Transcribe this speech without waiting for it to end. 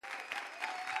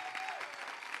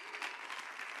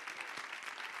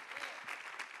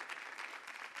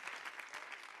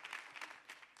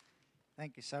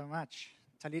Thank you so much.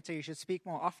 Talita, you should speak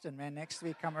more often, man. Next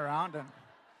week, come around and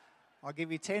I'll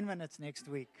give you 10 minutes next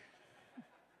week.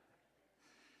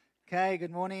 Okay,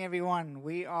 good morning, everyone.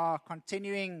 We are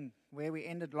continuing where we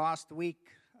ended last week.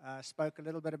 Spoke a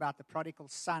little bit about the prodigal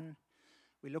son.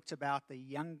 We looked at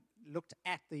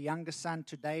the younger son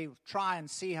today. We'll try and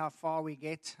see how far we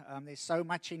get. There's so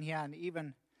much in here, and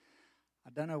even I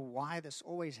don't know why this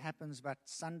always happens, but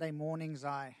Sunday mornings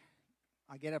I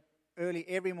get up early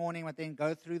every morning, but then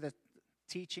go through the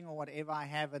teaching or whatever I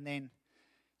have, and then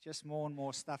just more and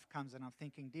more stuff comes, and I'm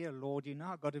thinking, dear Lord,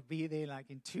 I've got to be there like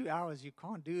in 2 hours. You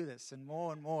can't do this, and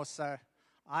more. So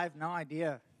I have no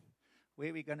idea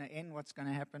where we're going to end, what's going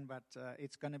to happen, but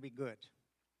it's going to be good.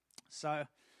 So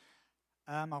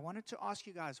I wanted to ask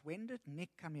you guys, when did Nick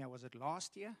come here? Was it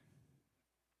last year?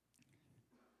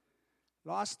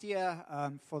 Last year,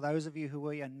 for those of you who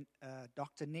were here,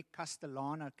 Dr. Nick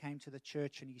Castellano came to the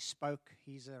church and he spoke.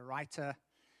 He's a writer,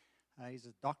 he's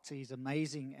a doctor, he's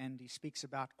amazing, and he speaks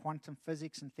about quantum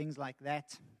physics and things like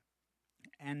that.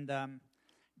 And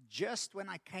just when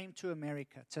I came to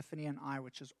America, Tiffany and I,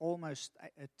 which is almost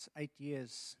 8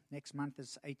 years, next month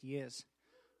is 8 years,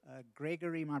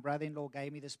 Gregory, my brother-in-law,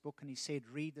 gave me this book and he said,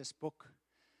 read this book.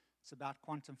 It's about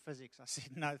quantum physics. I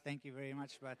said, no, thank you very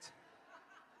much, but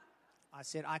I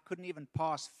said, I couldn't even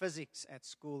pass physics at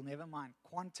school, never mind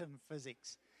quantum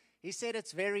physics. He said,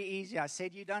 it's very easy. I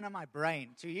said, you don't know my brain.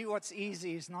 To you, what's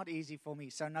easy is not easy for me,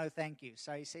 so no thank you.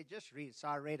 So he said, just read it. So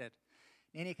I read it.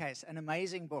 In any case, an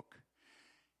amazing book.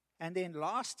 And then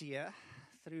last year,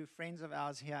 through friends of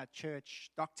ours here at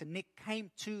church, Dr. Nick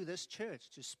came to this church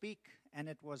to speak, and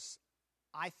it was,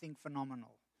 I think,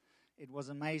 phenomenal. It was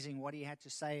amazing what he had to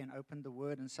say and opened the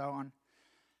word and so on.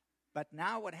 But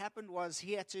now what happened was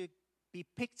he had to be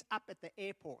picked up at the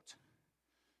airport.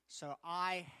 So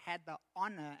I had the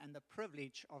honor and the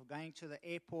privilege of going to the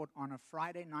airport on a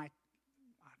Friday night,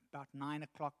 about 9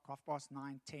 o'clock,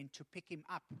 10:30, to pick him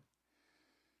up.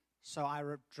 So I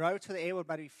drove to the airport,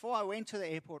 but before I went to the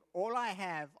airport, all I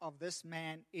have of this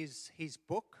man is his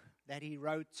book that he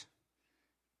wrote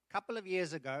a couple of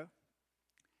years ago,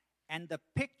 and the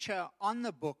picture on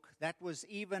the book that was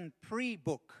even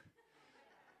pre-book.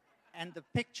 And the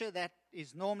picture that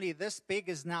is normally this big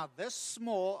is now this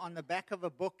small on the back of a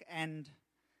book, and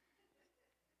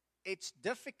it's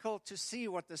difficult to see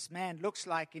what this man looks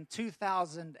like in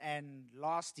 2000 and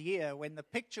last year, when the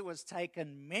picture was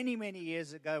taken many, many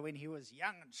years ago when he was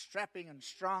young and strapping and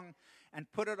strong, and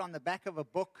put it on the back of a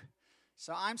book.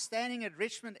 So I'm standing at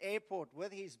Richmond Airport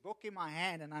with his book in my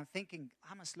hand, and I'm thinking,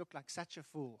 I must look like such a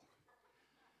fool.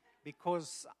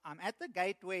 Because I'm at the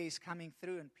gate where he's coming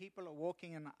through and people are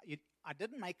walking, and I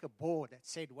didn't make a board that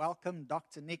said, welcome,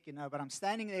 Dr. Nick, but I'm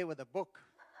standing there with a book.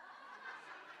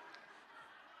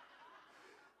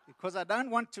 Because I don't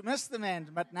want to miss the man.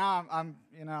 But now I'm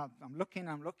looking.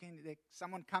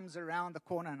 Someone comes around the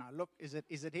corner and I look, is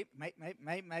it him?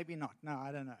 Maybe not. No,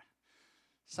 I don't know.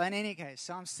 So in any case,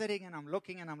 so I'm sitting and I'm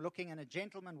looking, and a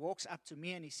gentleman walks up to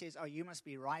me and he says, oh, you must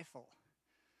be Rifle.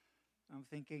 I'm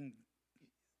thinking,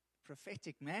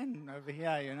 prophetic man over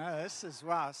here, this is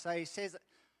wow. So he says,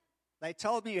 they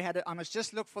told me I must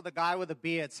just look for the guy with the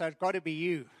beard, so it's got to be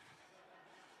you.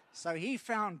 So he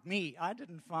found me. I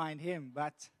didn't find him.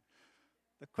 But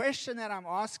the question that I'm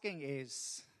asking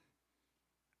is,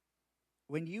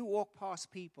 when you walk past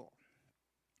people,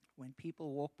 when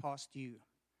people walk past you,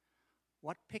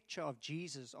 what picture of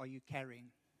Jesus are you carrying?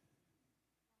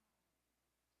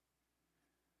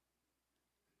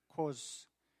 Because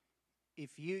if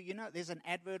there's an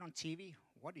advert on TV,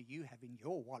 what do you have in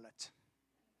your wallet?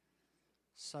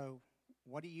 So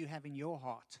what do you have in your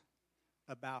heart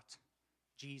about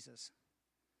Jesus?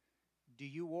 Do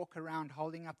you walk around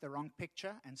holding up the wrong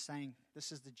picture and saying,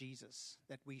 this is the Jesus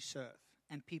that we serve?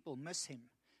 And people miss him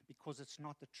because it's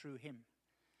not the true him.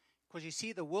 Because you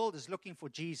see, the world is looking for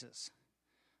Jesus.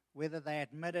 Whether they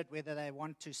admit it, whether they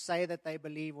want to say that they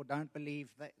believe or don't believe,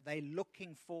 they're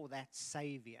looking for that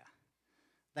Savior.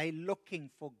 They're looking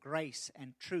for grace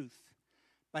and truth.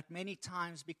 But many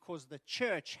times, because the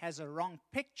church has a wrong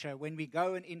picture, when we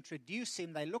go and introduce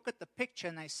him, they look at the picture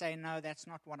and they say, no, that's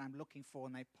not what I'm looking for,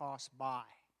 and they pass by.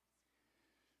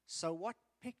 So what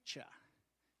picture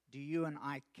do you and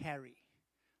I carry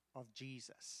of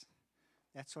Jesus?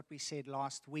 That's what we said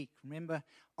last week. Remember,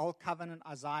 Old Covenant,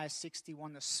 Isaiah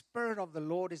 61, the Spirit of the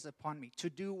Lord is upon me. To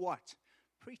do what?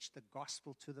 Preach the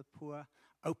gospel to the poor,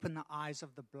 open the eyes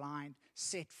of the blind,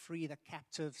 set free the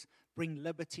captives, bring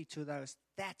liberty to those.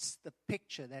 That's the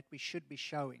picture that we should be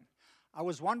showing. I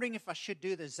was wondering if I should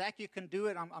do this. Zach, you can do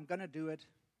it. I'm going to do it.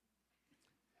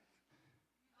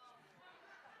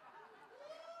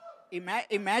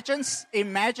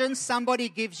 Imagine somebody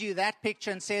gives you that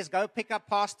picture and says, go pick up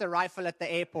Pastor Rifle at the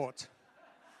airport.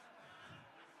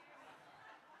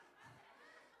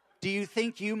 Do you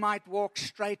think you might walk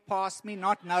straight past me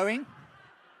not knowing?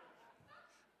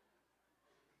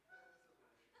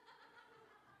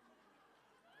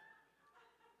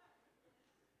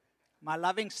 My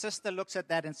loving sister looks at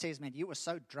that and says, man, you were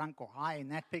so drunk or high in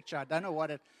that picture. I don't know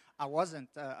what I wasn't.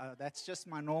 That's just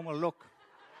my normal look.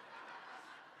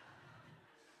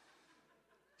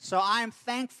 So I am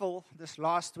thankful this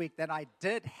last week that I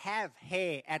did have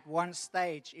hair at one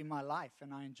stage in my life,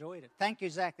 and I enjoyed it. Thank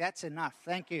you, Zach. That's enough.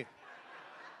 Thank you.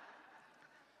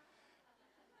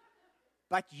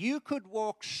 But you could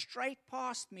walk straight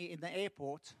past me in the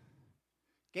airport,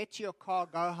 get to your car,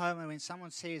 go home, and when someone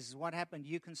says, what happened,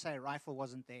 you can say, Rifle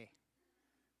wasn't there,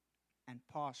 and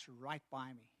pass right by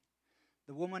me.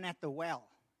 The woman at the well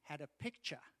had a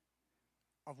picture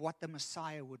of what the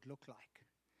Messiah would look like.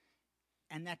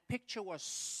 And that picture was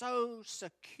so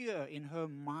secure in her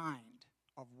mind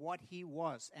of what he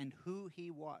was and who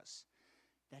he was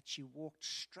that she walked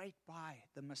straight by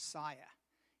the Messiah,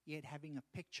 yet having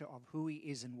a picture of who he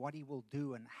is and what he will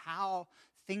do and how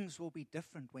things will be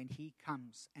different when he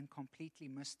comes, and completely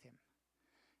missed him.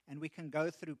 And we can go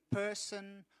through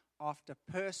person after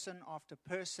person after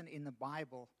person in the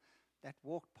Bible that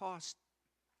walked past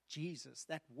Jesus,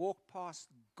 that walked past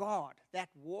God, that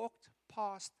walked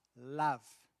past love,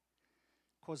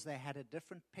 because they had a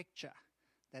different picture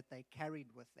that they carried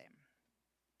with them.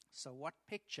 So what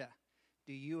picture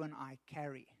do you and I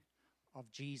carry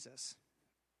of Jesus?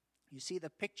 You see, the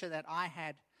picture that I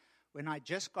had when I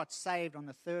just got saved on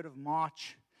the 3rd of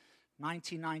March,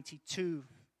 1992,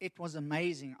 it was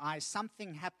amazing.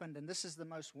 Something happened, and this is the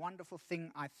most wonderful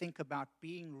thing I think about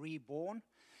being reborn,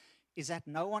 is that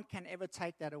no one can ever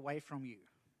take that away from you.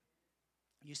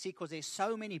 You see, because there's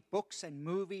so many books and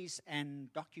movies and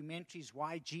documentaries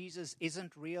why Jesus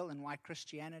isn't real and why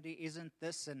Christianity isn't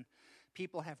this, and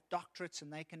people have doctorates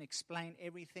and they can explain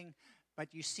everything. But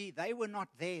you see, they were not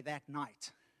there that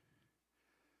night.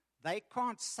 They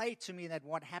can't say to me that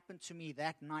what happened to me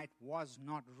that night was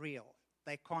not real.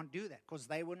 They can't do that because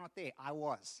they were not there. I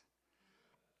was.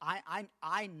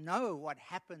 I know what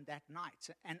happened that night.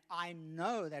 And I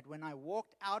know that when I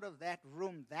walked out of that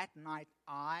room that night,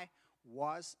 I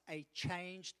was a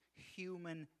changed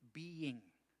human being.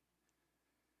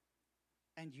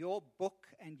 And your book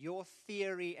and your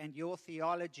theory and your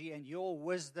theology and your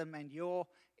wisdom and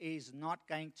is not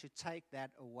going to take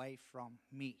that away from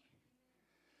me.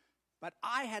 But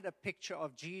I had a picture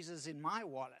of Jesus in my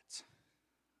wallet.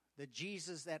 The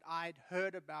Jesus that I'd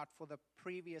heard about for the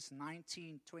previous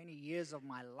 19, 20 years of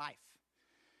my life.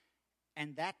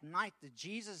 And that night, the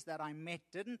Jesus that I met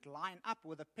didn't line up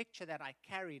with the picture that I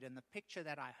carried and the picture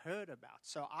that I heard about.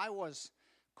 So I was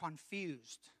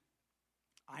confused.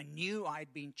 I knew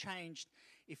I'd been changed.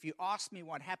 If you ask me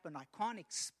what happened, I can't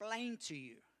explain to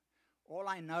you. All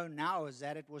I know now is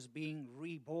that it was being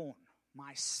reborn.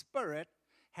 My spirit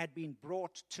had been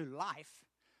brought to life.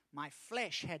 My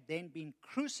flesh had then been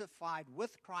crucified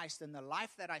with Christ, and the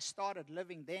life that I started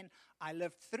living then, I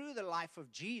lived through the life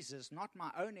of Jesus, not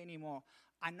my own anymore.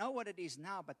 I know what it is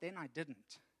now, but then I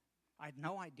didn't. I had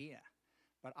no idea.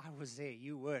 But I was there,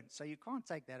 you weren't. So you can't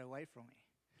take that away from me.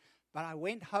 But I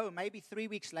went home maybe 3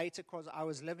 weeks later because I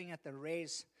was living at the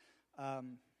res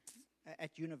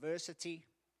at university.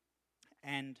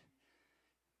 And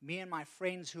me and my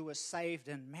friends who were saved,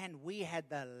 and man, we had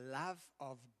the love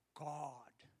of God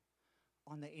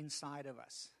on the inside of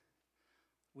us.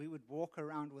 We would walk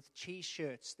around with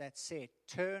T-shirts that said,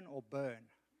 turn or burn.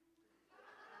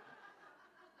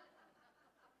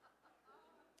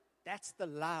 That's the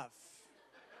love.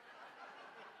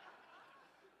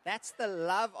 That's the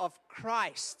love of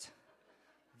Christ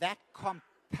that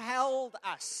compelled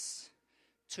us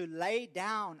to lay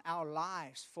down our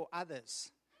lives for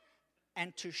others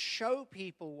and to show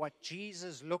people what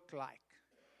Jesus looked like.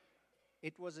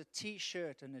 It was a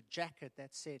T-shirt and a jacket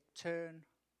that said, turn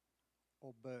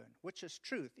or burn, which is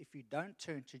truth. If you don't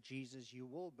turn to Jesus, you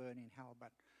will burn in hell. But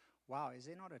wow, is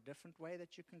there not a different way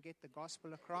that you can get the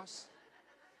gospel across?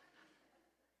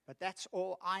 But that's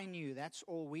all I knew. That's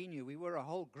all we knew. We were a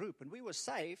whole group, and we were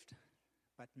saved.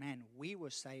 But man, we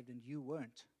were saved and you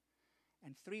weren't.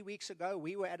 And 3 weeks ago,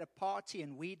 we were at a party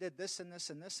and we did this and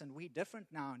this and this, and we're different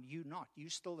now and you not.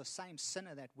 You're still the same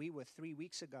sinner that we were 3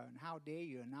 weeks ago, and how dare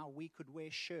you? And now we could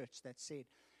wear shirts that said,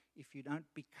 if you don't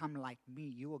become like me,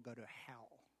 you will go to hell.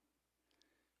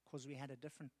 Because we had a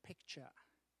different picture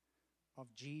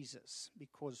of Jesus,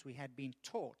 because we had been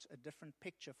taught a different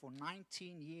picture for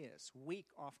 19 years, week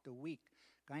after week,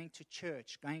 going to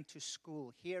church, going to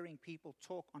school, hearing people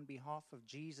talk on behalf of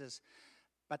Jesus.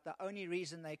 But the only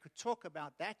reason they could talk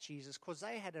about that Jesus, because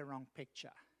they had a wrong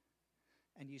picture.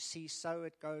 And you see, so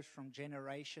it goes from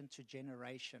generation to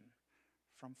generation,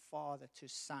 from father to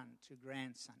son to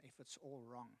grandson, if it's all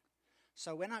wrong.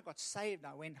 So when I got saved,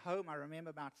 I went home. I remember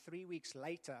about 3 weeks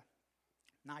later.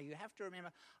 Now, you have to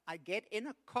remember, I get in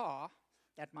a car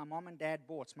that my mom and dad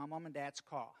bought. It's my mom and dad's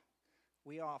car.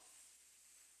 We are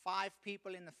 5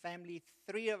 people in the family.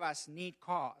 3 of us need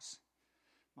cars.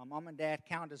 My mom and dad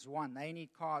count as 1. They need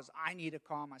cars. I need a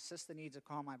car. My sister needs a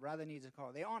car. My brother needs a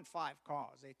car. There aren't 5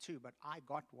 cars. There are 2, but I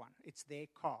got one. It's their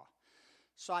car.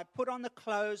 So I put on the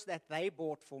clothes that they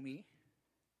bought for me.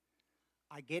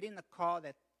 I get in the car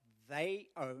that they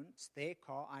own. It's their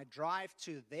car. I drive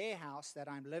to their house that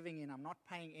I'm living in. I'm not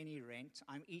paying any rent.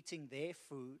 I'm eating their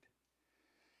food.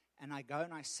 And I go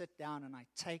and I sit down and I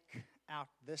take out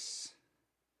this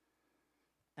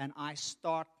and I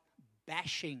start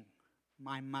bashing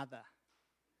my mother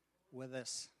with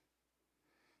this.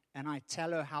 And I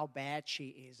tell her how bad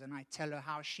she is. And I tell her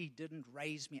how she didn't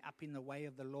raise me up in the way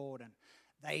of the Lord. And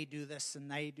they do this and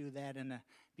they do that. And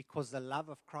because the love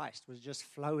of Christ was just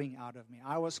flowing out of me.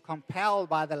 I was compelled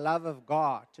by the love of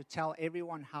God to tell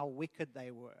everyone how wicked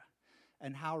they were.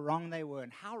 And how wrong they were.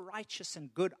 And how righteous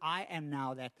and good I am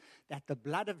now. That the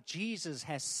blood of Jesus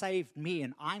has saved me.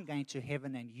 And I'm going to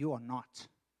heaven and you are not.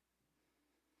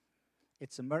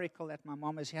 It's a miracle that my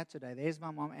mom is here today. There's my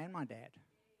mom and my dad,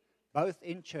 both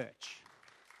in church.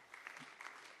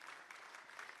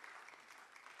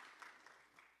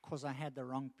 Because I had the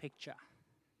wrong picture.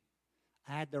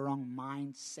 I had the wrong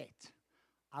mindset.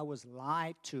 I was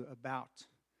lied to about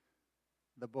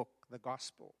the book, the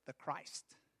gospel, the Christ.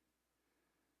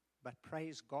 But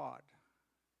praise God,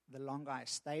 the longer I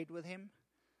stayed with him,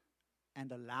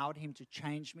 and allowed him to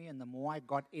change me. And the more I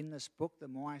got in this book, the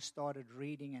more I started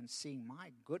reading and seeing,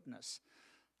 my goodness,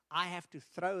 I have to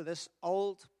throw this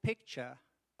old picture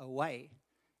away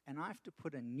and I have to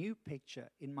put a new picture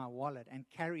in my wallet and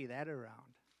carry that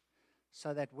around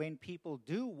so that when people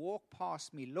do walk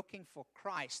past me looking for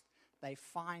Christ, they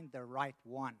find the right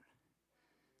one.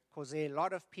 Because there are a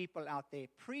lot of people out there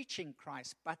preaching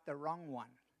Christ, but the wrong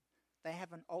one. They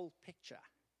have an old picture.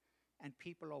 And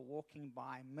people are walking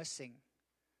by missing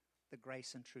the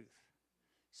grace and truth.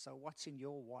 So what's in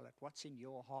your wallet? What's in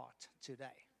your heart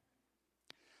today?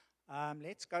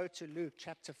 Let's go to Luke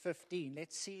chapter 15.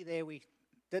 Let's see there. We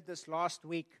did this last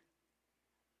week.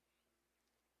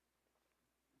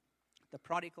 The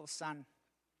prodigal son.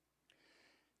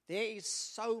 There is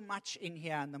so much in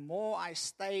here. And the more I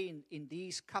stay in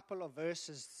these couple of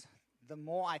verses, the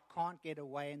more I can't get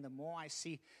away and the more I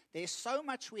see. There's so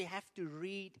much we have to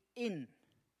read in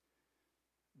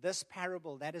this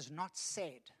parable that is not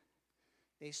said.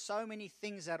 There's so many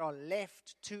things that are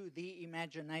left to the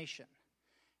imagination.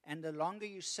 And the longer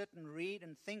you sit and read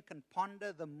and think and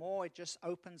ponder, the more it just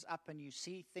opens up and you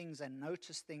see things and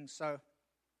notice things. So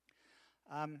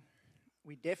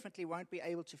we definitely won't be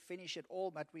able to finish it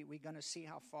all, but we're going to see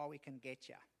how far we can get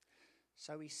here.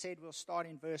 So we said we'll start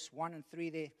in verse 1 and 3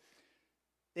 there.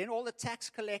 Then all the tax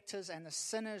collectors and the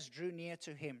sinners drew near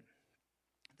to him.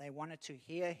 They wanted to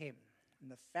hear him. And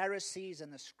the Pharisees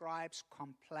and the scribes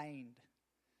complained,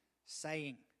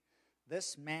 saying,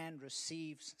 "This man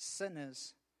receives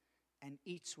sinners and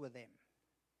eats with them."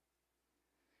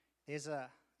 There's a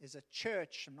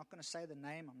church, I'm not going to say the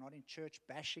name, I'm not in church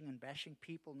bashing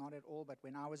people, not at all, but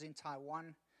when I was in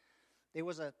Taiwan, there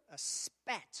was a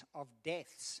spat of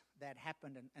deaths that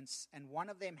happened, and one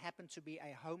of them happened to be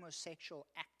a homosexual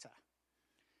actor.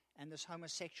 And this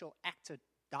homosexual actor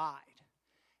died.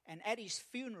 And at his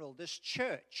funeral, this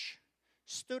church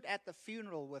stood at the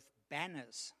funeral with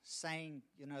banners saying,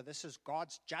 this is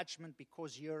God's judgment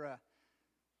because you're a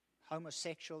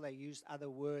homosexual. They used other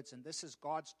words. And this is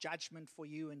God's judgment for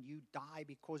you, and you die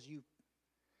because you.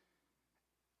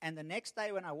 And the next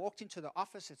day when I walked into the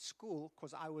office at school,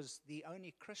 because I was the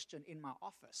only Christian in my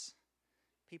office,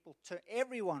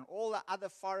 everyone, all the other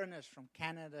foreigners from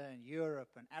Canada and Europe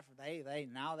and Africa,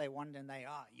 they wonder, and they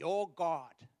are, your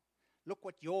God. Look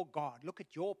what your God, look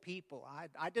at your people.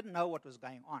 I didn't know what was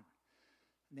going on.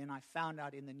 And then I found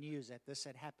out in the news that this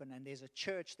had happened, and there's a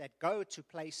church that go to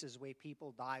places where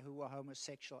people die who are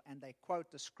homosexual, and they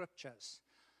quote the scriptures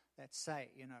that say,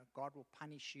 God will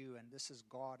punish you, and this is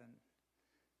God,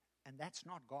 and that's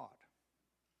not God.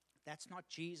 That's not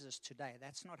Jesus today.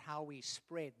 That's not how we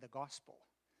spread the gospel.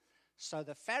 So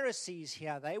the Pharisees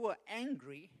here, they were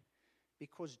angry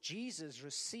because Jesus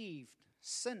received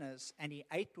sinners and he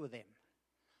ate with them.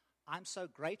 I'm so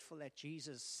grateful that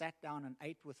Jesus sat down and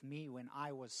ate with me when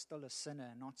I was still a sinner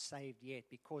and not saved yet.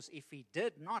 Because if he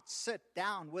did not sit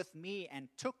down with me and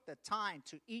took the time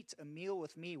to eat a meal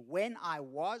with me when I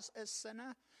was a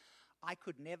sinner, I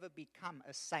could never become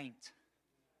a saint.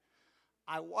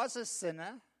 I was a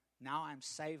sinner, now I'm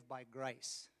saved by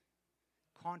grace.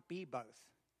 Can't be both.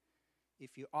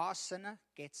 If you are a sinner,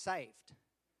 get saved.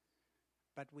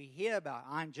 But we hear about,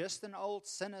 I'm just an old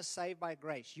sinner saved by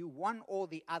grace. You one or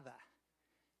the other.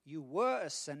 You were a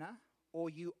sinner or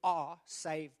you are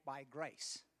saved by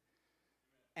grace.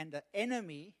 And the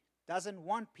enemy doesn't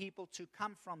want people to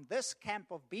come from this camp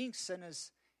of being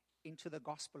sinners into the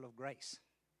gospel of grace.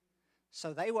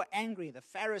 So they were angry, the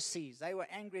Pharisees, they were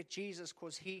angry at Jesus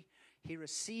because he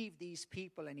received these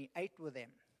people and he ate with them.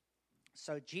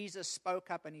 So Jesus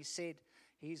spoke up and he said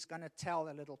he's going to tell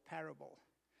a little parable.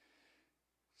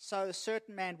 So a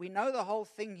certain man, we know the whole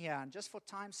thing here, and just for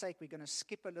time's sake, we're going to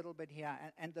skip a little bit here.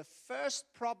 And the first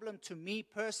problem to me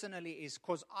personally is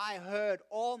because I heard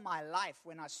all my life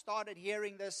when I started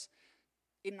hearing this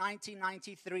in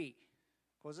 1993,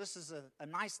 because this is a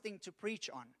nice thing to preach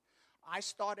on. I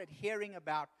started hearing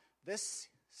about this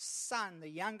son, the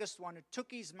youngest one, who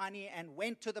took his money and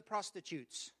went to the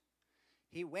prostitutes.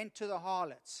 He went to the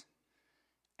harlots,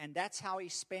 and that's how he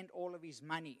spent all of his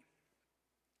money.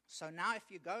 So now if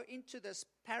you go into this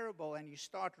parable and you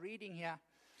start reading here,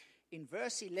 in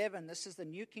verse 11, this is the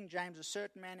New King James, a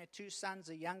certain man had 2 sons,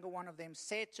 a younger one of them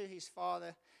said to his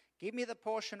father, give me the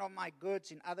portion of my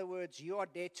goods. In other words, you are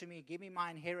dead to me, give me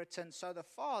my inheritance. So the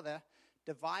father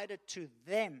divided to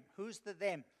them. Who's the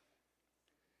them?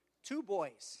 2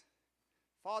 boys.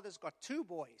 Father's got 2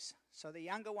 boys. So the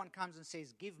younger one comes and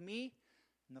says, give me.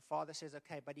 And the father says,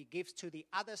 okay, but he gives to the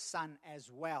other son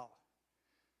as well.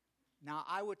 Now,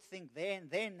 I would think then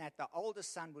that the older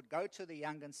son would go to the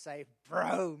younger and say,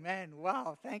 bro, man,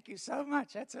 wow, thank you so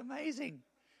much. That's amazing.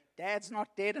 Dad's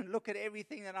not dead and look at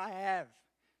everything that I have.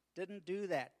 Didn't do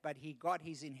that, but he got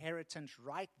his inheritance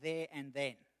right there and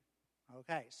then.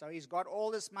 Okay, so he's got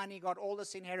all this money, got all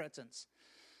this inheritance.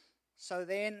 So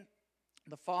then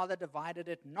the father divided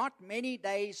it. Not many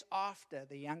days after,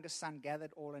 the younger son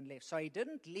gathered all and left. So he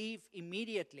didn't leave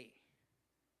immediately.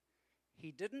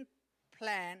 He didn't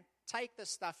plan, take the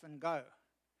stuff and go.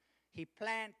 He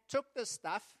planned, took the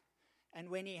stuff, and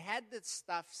when he had the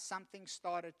stuff, something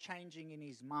started changing in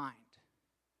his mind.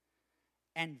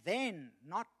 And then,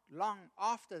 not long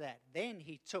after that, then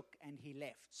he took and he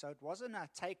left. So it wasn't a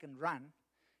take and run.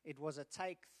 It was a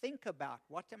think about,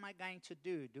 what am I going to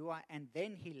do? And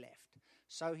then he left.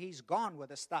 So he's gone with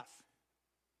the stuff.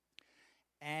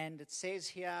 And it says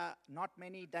here, not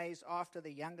many days after,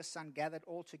 the younger son gathered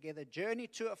all together,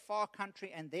 journeyed to a far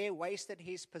country, and there wasted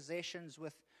his possessions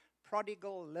with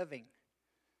prodigal living.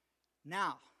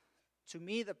 Now, to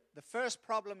me, the first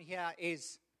problem here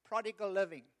is prodigal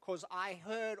living, because I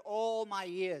heard all my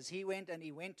years he went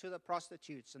to the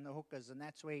prostitutes and the hookers, and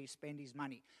that's where he spent his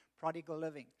money. Prodigal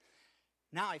living.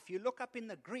 Now, if you look up in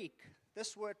the Greek,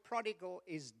 this word prodigal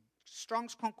is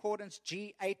Strong's Concordance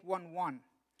G811.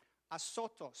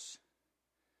 Asotos,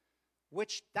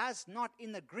 which does not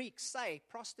in the Greek say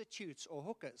prostitutes or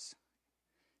hookers.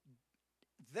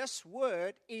 This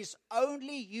word is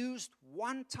only used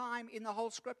one time in the whole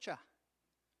scripture.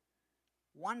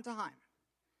 One time.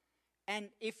 And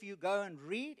if you go and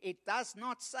read, it does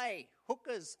not say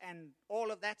hookers and all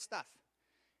of that stuff.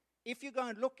 If you go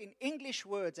and look in English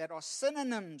words that are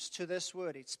synonyms to this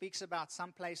word, it speaks about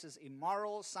some places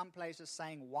immoral, some places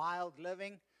saying wild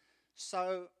living.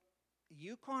 So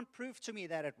you can't prove to me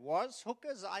that it was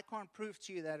hookers. I can't prove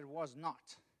to you that it was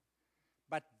not.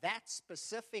 But that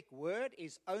specific word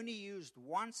is only used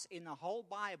once in the whole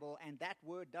Bible, and that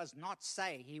word does not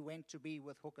say he went to be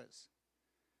with hookers.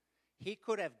 He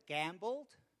could have gambled.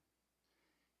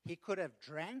 He could have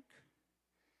drank.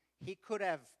 He could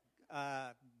have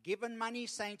given money,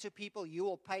 saying to people, you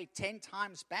will pay 10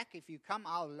 times back. If you come,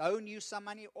 I'll loan you some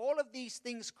money. All of these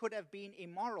things could have been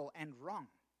immoral and wrong.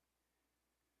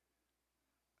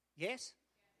 Yes?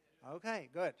 Okay,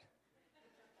 good.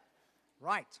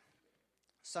 Right.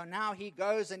 So now he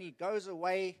goes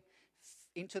away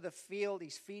into the field.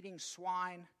 He's feeding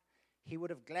swine. He would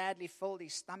have gladly filled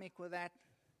his stomach with that.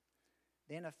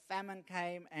 Then a famine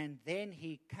came, and then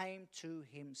he came to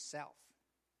himself.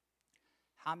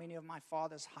 How many of my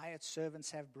father's hired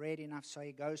servants have bread enough? So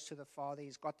he goes to the father.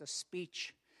 He's got the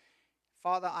speech.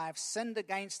 Father, I have sinned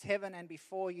against heaven and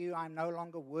before you. I am no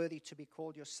longer worthy to be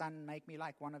called your son. Make me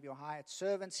like one of your hired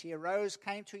servants. He arose,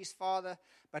 came to his father,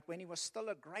 but when he was still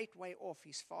a great way off,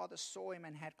 his father saw him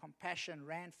and had compassion,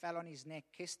 ran, fell on his neck,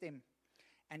 kissed him.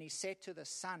 And he said to the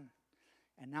son,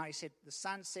 And now he said, the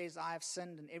son says, I have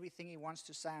sinned, and everything he wants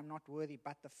to say, I'm not worthy.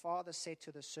 But the father said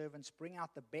to the servants, bring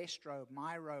out the best robe,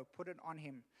 my robe, put it on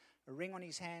him, a ring on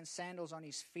his hand, sandals on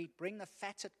his feet. Bring the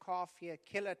fatted calf here,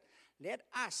 kill it. Let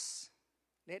us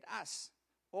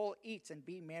all eat and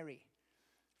be merry.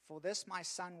 For this my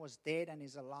son was dead and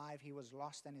is alive. He was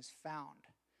lost and is found.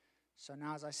 So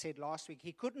now, as I said last week,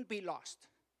 he couldn't be lost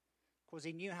because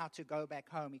he knew how to go back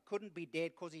home. He couldn't be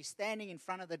dead because he's standing in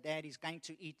front of the dad. He's going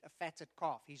to eat a fatted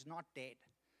calf. He's not dead.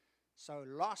 So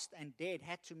lost and dead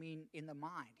had to mean in the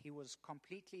mind. He was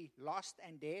completely lost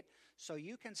and dead. So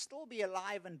you can still be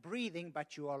alive and breathing,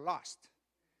 but you are lost.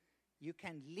 You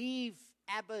can leave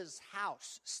Abba's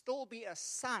house, still be a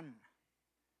son,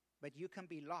 but you can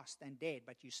be lost and dead,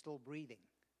 but you're still breathing.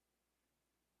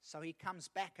 So he comes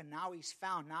back, and now he's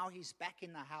found. Now he's back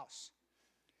in the house.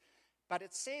 But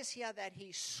it says here that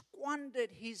he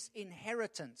squandered his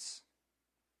inheritance.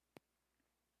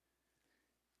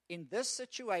 In this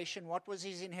situation, what was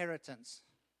his inheritance?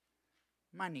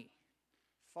 Money.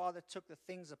 Father took the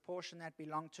things, a portion that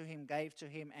belonged to him, gave to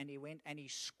him, and he went and he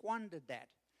squandered that.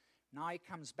 Now he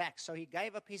comes back. So he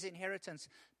gave up his inheritance.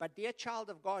 But dear child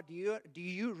of God, do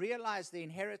you realize the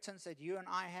inheritance that you and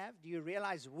I have? Do you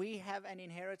realize we have an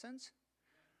inheritance?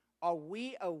 Are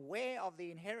we aware of the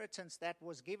inheritance that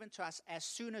was given to us as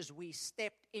soon as we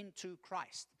stepped into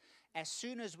Christ? As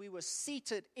soon as we were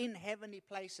seated in heavenly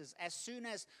places, as soon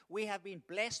as we have been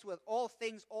blessed with all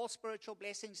things, all spiritual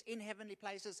blessings in heavenly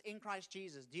places in Christ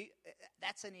Jesus.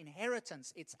 That's an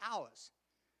inheritance. It's ours.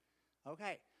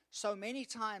 Okay. So many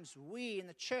times we in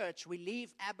the church, we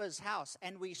leave Abba's house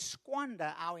and we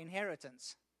squander our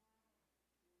inheritance.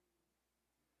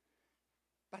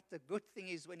 But the good thing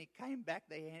is when he came back,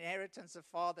 the inheritance of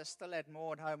Father still had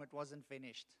more at home. It wasn't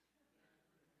finished.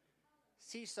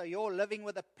 See, so you're living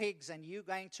with the pigs and you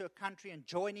going to a country and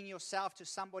joining yourself to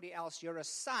somebody else. You're a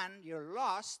son, you're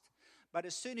lost. But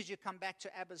as soon as you come back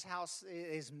to Abba's house,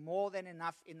 there's more than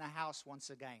enough in the house once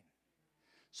again.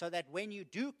 So that when you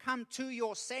do come to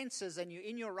your senses and you're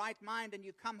in your right mind and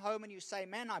you come home and you say,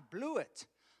 man, I blew it.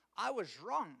 I was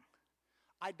wrong.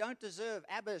 I don't deserve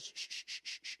Abba's.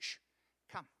 Shh.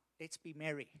 Come, let's be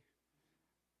merry.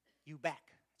 You back.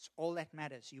 It's all that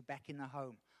matters. You back in the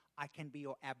home. I can be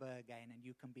your Abba again and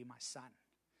you can be my son.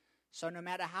 So no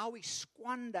matter how we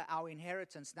squander our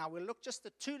inheritance. Now we'll look just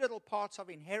at two little parts of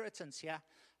inheritance here.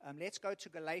 Let's go to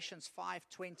Galatians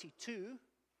 5:22.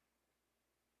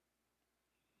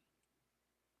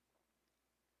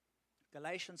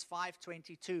 Galatians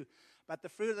 5:22. But the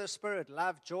fruit of the Spirit,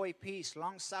 love, joy, peace,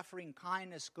 long-suffering,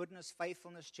 kindness, goodness,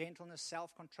 faithfulness, gentleness,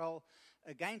 self-control.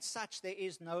 Against such there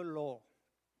is no law.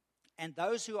 And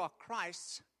those who are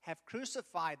Christ's have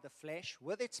crucified the flesh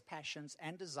with its passions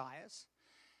and desires.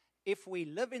 If we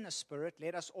live in the Spirit,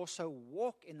 let us also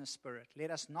walk in the Spirit. Let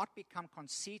us not become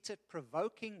conceited,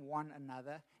 provoking one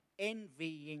another,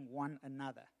 envying one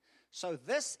another. So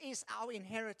this is our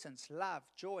inheritance: love,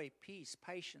 joy, peace,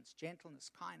 patience, gentleness,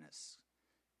 kindness.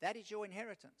 That is your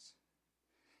inheritance.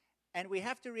 And we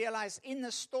have to realize in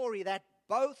the story that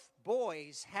both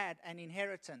boys had an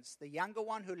inheritance. The younger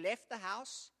one who left the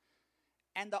house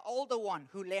and the older one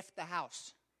who left the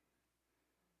house.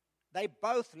 They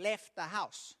both left the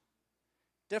house.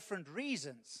 Different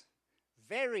reasons.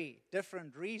 Very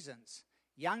different reasons.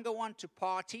 Younger one to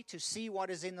party, to see what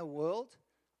is in the world.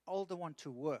 Older one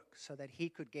to work so that he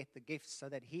could get the gifts, so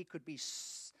that he could be,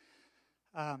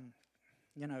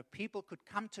 people could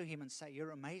come to him and say,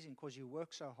 you're amazing because you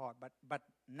work so hard. But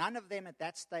none of them at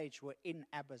that stage were in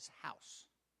Abba's house.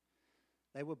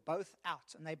 They were both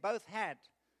out, and they both had.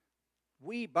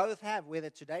 We both have, whether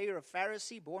today you're a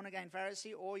Pharisee, born-again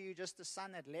Pharisee, or you're just a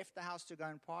son that left the house to go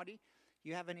and party,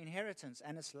 you have an inheritance,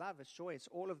 and it's love, it's joy, it's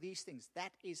all of these things.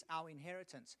 That is our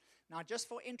inheritance. Now, just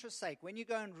for interest's sake, when you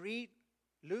go and read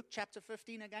Luke chapter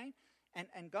 15 again,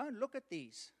 and go and look at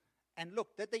these, and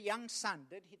look, did the young son,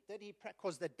 did he,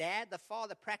 because the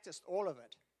father practiced all of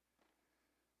it.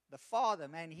 The father,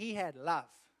 man, he had love.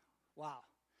 Wow.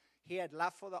 He had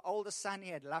love for the older son,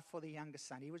 he had love for the younger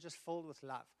son. He was just filled with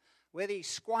love. Whether he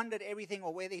squandered everything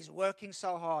or whether he's working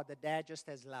so hard, the dad just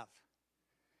has love.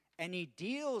 And he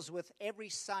deals with every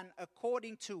son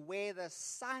according to where the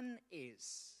son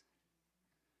is.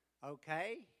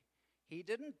 Okay? He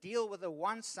didn't deal with the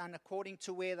one son according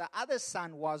to where the other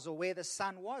son was or where the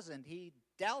son wasn't. He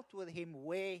dealt with him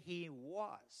where he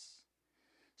was.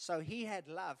 So he had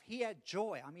love. He had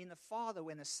joy. I mean, the father,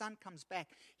 when the son comes back,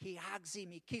 he hugs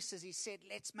him, he kisses, he said,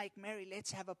 let's make merry,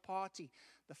 let's have a party.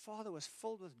 The father was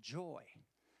filled with joy.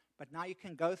 But now you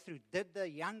can go through, did the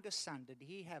younger son, did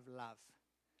he have love?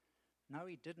 No,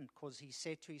 he didn't, because he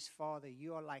said to his father,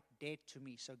 you are like dead to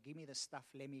me, so give me the stuff,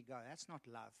 let me go. That's not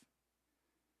love.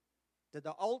 Did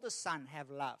the older son have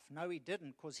love? No, he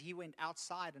didn't, because he went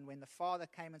outside, and when the father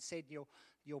came and said,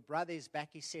 your brother is back,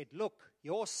 he said, look,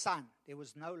 your son. There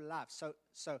was no love.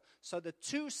 So the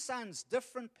two sons,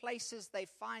 different places they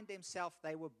find themselves,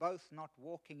 they were both not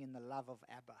walking in the love of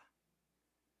Abba.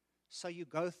 So you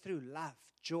go through love,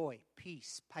 joy,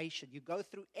 peace, patience. You go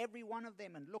through every one of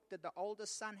them and look, did the older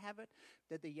son have it?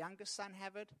 Did the younger son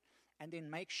have it? And then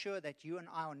make sure that you and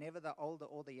I are never the older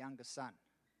or the younger son.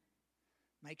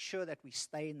 Make sure that we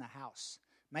stay in the house.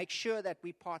 Make sure that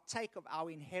we partake of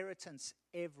our inheritance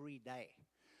every day.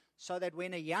 So that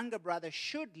when a younger brother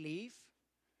should leave,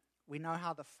 we know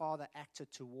how the father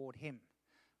acted toward him.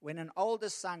 When an older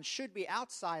son should be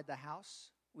outside the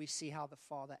house, we see how the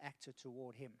father acted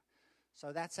toward him.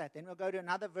 So that's that. Then we'll go to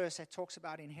another verse that talks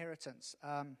about inheritance.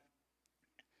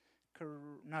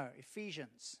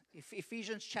 Ephesians.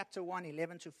 Ephesians chapter 1,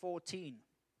 11 to 14.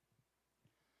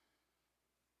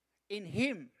 In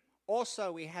him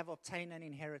also we have obtained an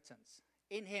inheritance.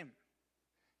 In him.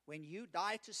 When you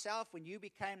died to self, when you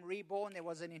became reborn, there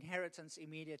was an inheritance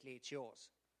immediately. It's yours.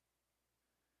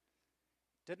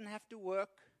 Didn't have to work.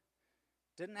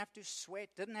 Didn't have to sweat.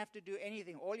 Didn't have to do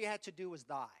anything. All you had to do was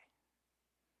die.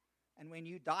 And when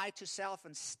you died to self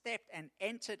and stepped and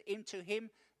entered into him,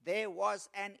 there was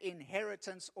an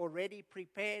inheritance already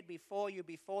prepared before you,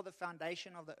 before the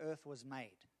foundation of the earth was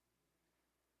made.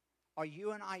 Are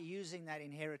you and I using that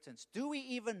inheritance? Do we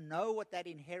even know what that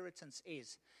inheritance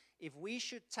is? If we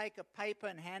should take a paper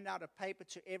and hand out a paper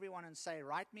to everyone and say,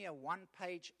 write me a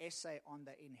one-page essay on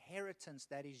the inheritance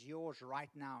that is yours right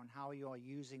now and how you are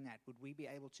using that, would we be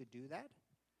able to do that?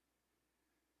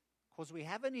 Because we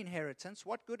have an inheritance.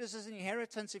 What good is an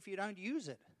inheritance if you don't use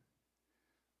it?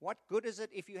 What good is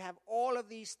it if you have all of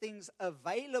these things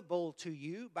available to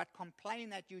you but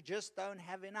complain that you just don't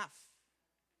have enough?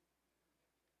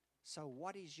 So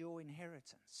what is your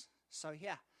inheritance? So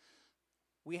here,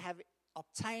 we have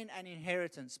obtained an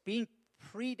inheritance, being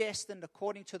predestined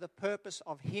according to the purpose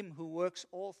of him who works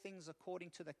all things according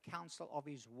to the counsel of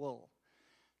his will,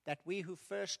 that we who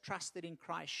first trusted in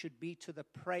Christ should be to the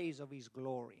praise of his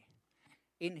glory.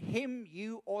 In him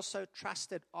you also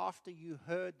trusted after you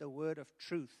heard the word of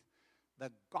truth,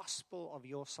 the gospel of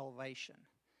your salvation,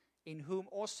 in whom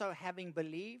also having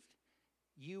believed,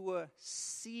 you were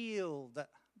sealed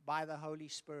by the Holy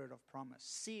Spirit of promise.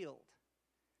 Sealed.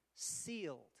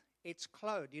 Sealed. It's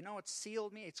closed. You know what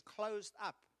sealed means? It's closed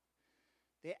up.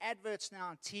 There are adverts now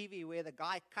on TV where the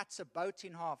guy cuts a boat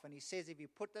in half and he says, if you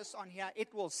put this on here,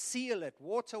 it will seal it.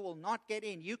 Water will not get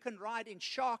in. You can ride in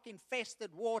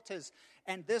shark-infested waters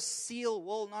and this seal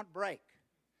will not break.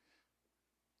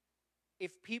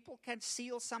 If people can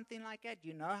seal something like that,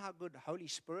 you know how good the Holy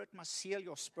Spirit must seal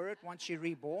your spirit once you're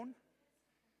reborn?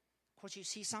 Because you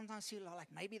see, sometimes people are like,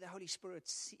 maybe the Holy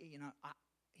Spirit,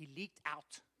 he leaked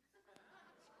out.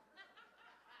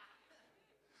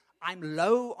 I'm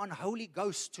low on Holy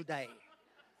Ghost today.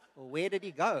 Well, where did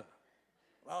he go?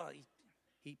 Well,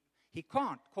 he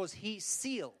can't, because he's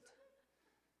sealed.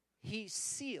 He's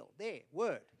sealed. There,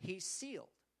 word. He's sealed.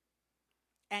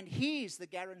 And he's the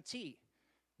guarantee.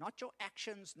 Not your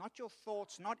actions, not your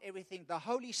thoughts, not everything. The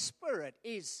Holy Spirit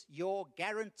is your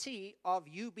guarantee of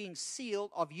you being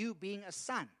sealed, of you being a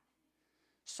son.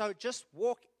 So just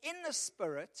walk in the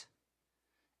Spirit,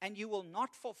 and you will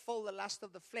not fulfill the lust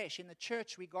of the flesh. In the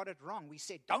church, we got it wrong. We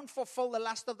said, don't fulfill the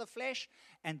lust of the flesh,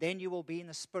 and then you will be in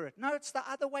the Spirit. No, it's the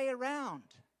other way around.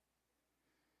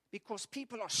 Because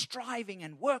people are striving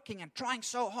and working and trying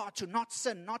so hard to not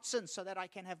sin, so that I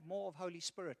can have more of Holy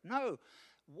Spirit. No,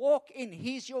 walk in.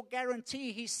 He's your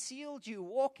guarantee. He sealed you.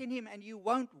 Walk in him, and you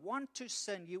won't want to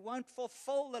sin. You won't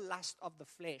fulfill the lust of the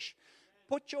flesh.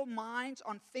 Put your minds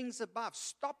on things above.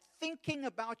 Stop thinking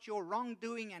about your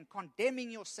wrongdoing and condemning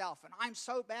yourself. And I'm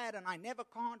so bad and I never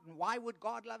can't. And why would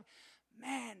God love?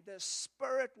 Man, the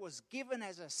Spirit was given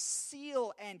as a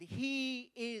seal and he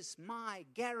is my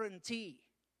guarantee.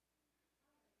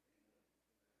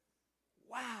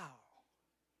 Wow.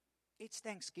 It's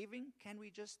Thanksgiving. Can we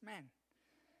just,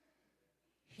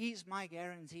 he's my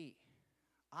guarantee.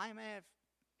 I may have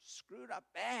screwed up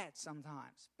bad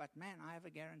sometimes, but I have a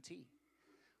guarantee.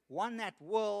 One that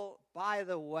will, by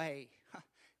the way,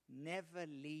 never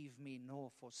leave me nor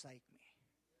forsake me.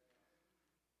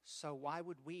 So why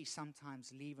would we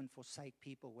sometimes leave and forsake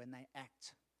people when they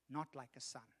act not like a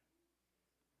son?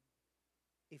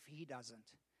 If he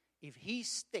doesn't. If he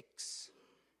sticks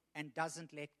and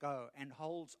doesn't let go and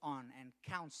holds on and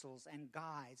counsels and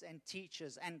guides and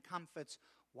teaches and comforts,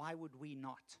 why would we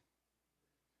not?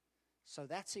 So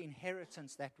that's the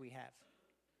inheritance that we have.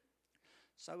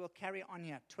 So we'll carry on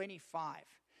here. 25.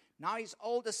 Now his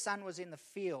oldest son was in the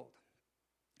field.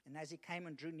 And as he came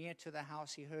and drew near to the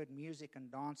house, he heard music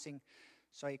and dancing.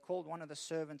 So he called one of the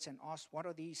servants and asked, "What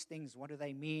are these things? What do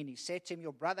they mean?" He said to him,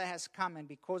 "Your brother has come, and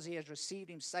because he has received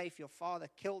him safe, your father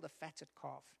killed a fatted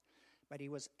calf." But he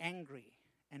was angry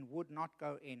and would not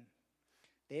go in.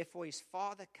 Therefore his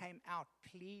father came out,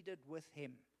 pleaded with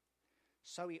him.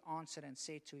 So he answered and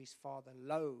said to his father,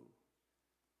 "Lo,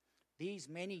 these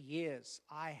many years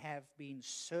I have been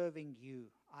serving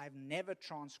you. I've never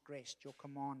transgressed your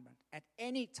commandment at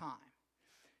any time,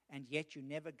 and yet you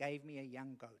never gave me a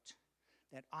young goat,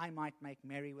 that I might make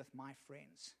merry with my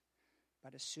friends.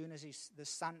 But as soon as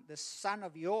the son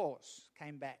of yours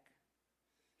came back,"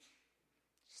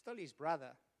 still his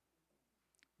brother,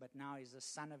 but now he's the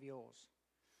son of yours,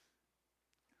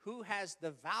 "who has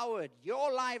devoured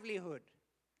your livelihood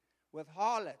with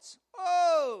harlots."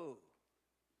 Oh,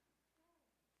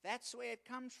 that's where it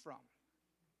comes from.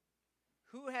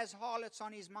 Who has harlots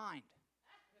on his mind?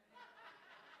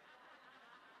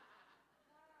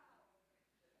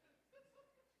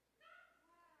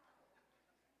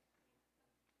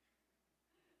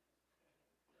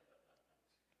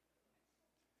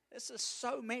 This is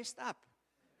so messed up.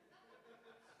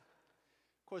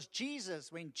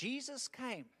 Because when Jesus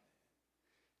came,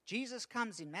 Jesus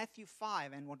comes in Matthew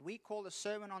 5, and what we call the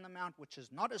Sermon on the Mount, which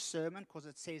is not a sermon because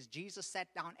it says Jesus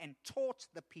sat down and taught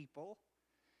the people.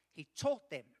 He taught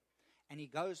them. And he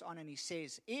goes on and he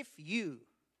says, if you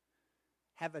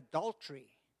have adultery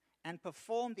and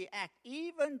perform the act,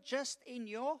 even just in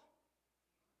your,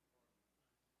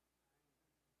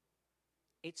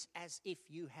 it's as if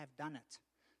you have done it.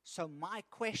 So my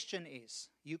question is,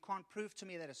 you can't prove to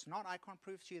me that it's not, I can't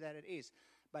prove to you that it is.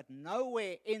 But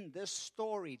nowhere in this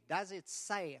story does it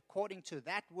say, according to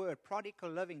that word, prodigal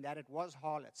living, that it was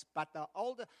harlots. But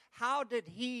how did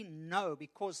he know?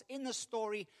 Because in the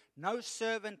story, no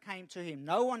servant came to him.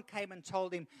 No one came and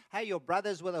told him, "Hey, your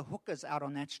brothers were the hookers out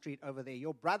on that street over there.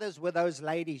 Your brothers were those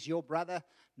ladies. Your brother."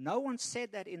 No one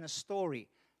said that in the story.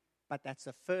 But that's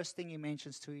the first thing he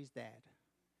mentions to his dad.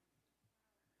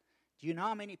 Do you know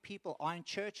how many people are in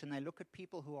church and they look at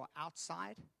people who are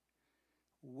outside,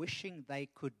 wishing they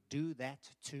could do that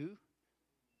too?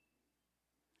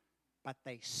 But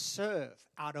they serve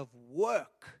out of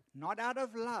work, not out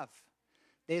of love.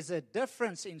 There's a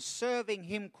difference in serving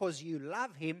him because you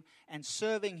love him and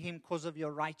serving him because of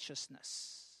your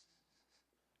righteousness.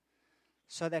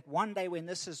 So that one day when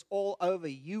this is all over,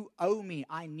 you owe me.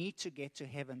 I need to get to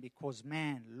heaven because,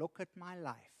 man, look at my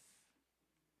life.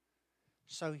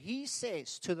 So he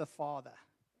says to the father,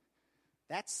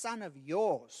 that son of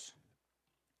yours,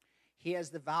 he has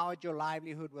devoured your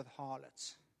livelihood with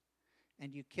harlots,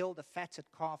 and you killed a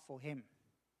fatted calf for him.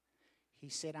 He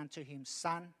said unto him,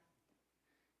 Son,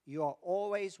 you are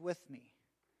always with me,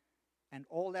 and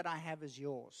all that I have is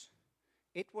yours.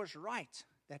 It was right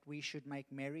that we should make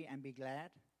merry and be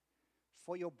glad,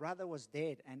 for your brother was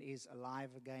dead and is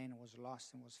alive again, and was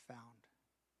lost and was found.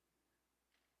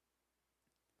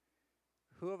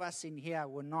 Who of us in here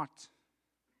were not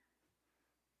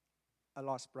a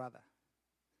lost brother,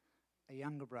 a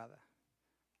younger brother,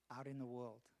 out in the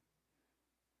world?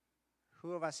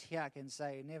 Who of us here can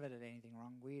say, never did anything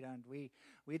wrong? We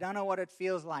don't know what it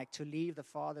feels like to leave the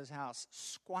Father's house,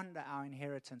 squander our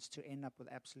inheritance to end up with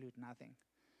absolute nothing.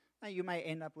 Now, you may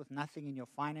end up with nothing in your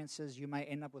finances. You may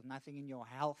end up with nothing in your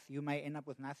health. You may end up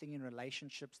with nothing in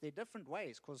relationships. There are different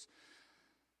ways, because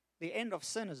the end of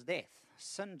sin is death.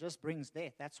 Sin just brings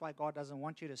death. That's why God doesn't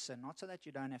want you to sin. Not so that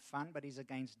you don't have fun, but He's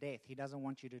against death. He doesn't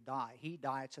want you to die. He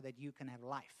died so that you can have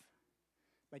life.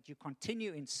 But you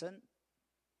continue in sin.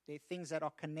 There are things that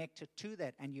are connected to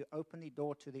that, and you open the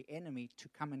door to the enemy to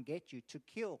come and get you, to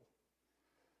kill.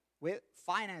 With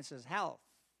finances, health,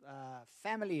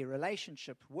 family,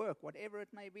 relationship, work, whatever it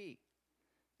may be.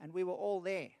 And we were all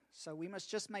there. So we must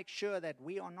just make sure that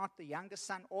we are not the younger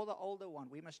son or the older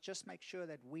one. We must just make sure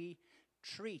that we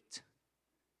treat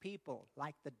people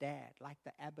like the dad, like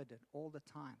the Abba did all the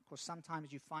time. Because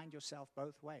sometimes you find yourself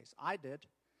both ways. I did.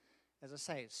 As I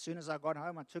say, as soon as I got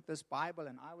home, I took this Bible,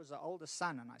 and I was the older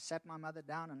son, and I sat my mother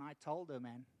down, and I told her,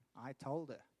 man, I told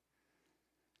her.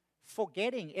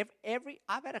 Forgetting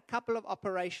I've had a couple of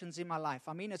operations in my life.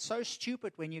 I mean, it's so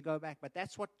stupid when you go back, but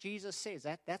that's what Jesus says.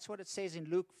 That's what it says in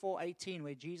Luke 4:18,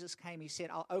 where Jesus came. He said,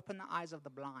 I'll open the eyes of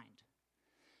the blind.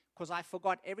 Because I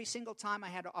forgot every single time I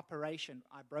had an operation.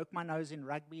 I broke my nose in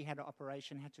rugby, had an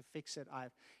operation, had to fix it.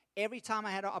 Every time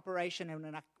I had an operation,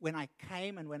 and when I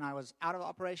came and when I was out of the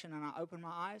operation and I opened my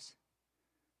eyes,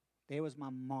 there was my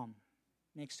mom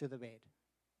next to the bed.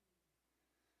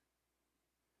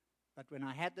 But when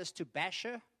I had this to bash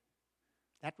her,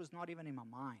 that was not even in my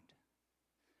mind.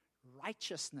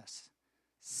 Righteousness,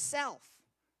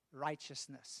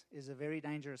 self-righteousness is a very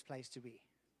dangerous place to be.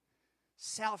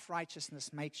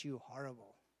 Self-righteousness makes you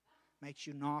horrible, makes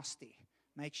you nasty,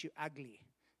 makes you ugly,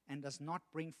 and does not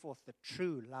bring forth the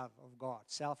true love of God.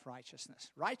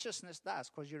 Self-righteousness. Righteousness does,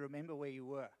 because you remember where you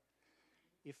were.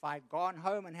 If I'd gone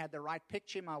home and had the right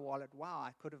picture in my wallet, wow, I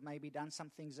could have maybe done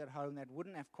some things at home that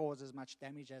wouldn't have caused as much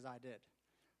damage as I did.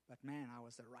 But man, I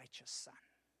was the righteous son.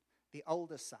 The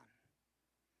older son.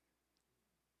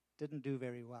 Didn't do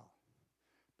very well.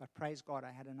 But praise God, I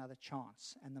had another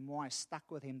chance. And the more I stuck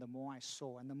with him, the more I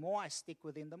saw. And the more I stick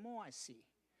with him, the more I see.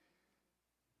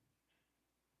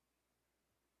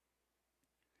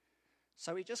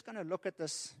 So we're just going to look at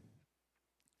this.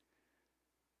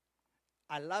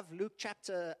 I love Luke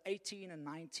chapter 18 and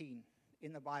 19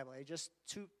 in the Bible. It's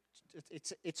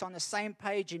on the same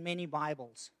page in many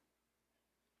Bibles.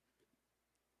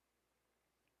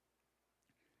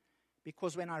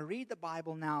 Because when I read the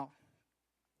Bible now,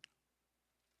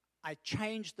 I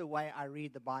change the way I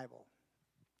read the Bible.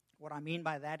 What I mean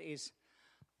by that is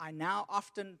I now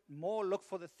often more look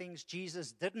for the things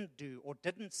Jesus didn't do or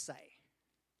didn't say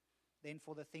than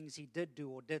for the things he did do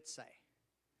or did say.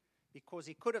 Because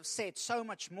he could have said so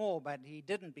much more, but he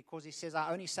didn't, because he says,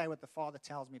 I only say what the Father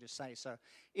tells me to say. So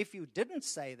if you didn't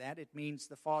say that, it means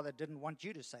the Father didn't want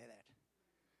you to say that.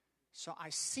 So I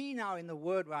see now in the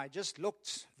Word where I just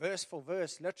looked verse for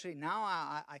verse, literally now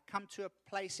I come to a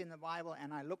place in the Bible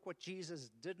and I look what Jesus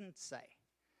didn't say.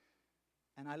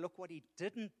 And I look what he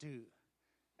didn't do.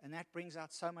 And that brings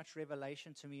out so much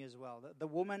revelation to me as well. The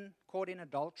woman caught in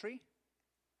adultery,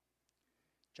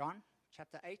 John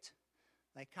chapter 8,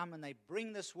 they come and they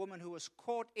bring this woman who was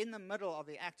caught in the middle of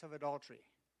the act of adultery.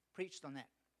 Preached on that.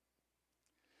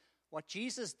 What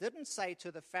Jesus didn't say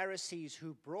to the Pharisees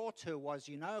who brought her was,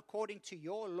 according to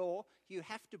your law, you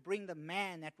have to bring the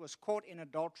man that was caught in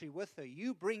adultery with her.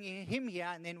 You bring him here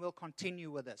and then we'll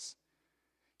continue with this.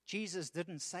 Jesus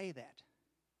didn't say that.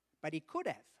 But he could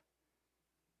have.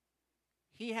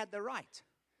 He had the right.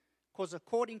 Because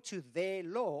according to their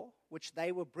law, which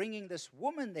they were bringing this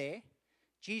woman there,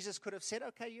 Jesus could have said,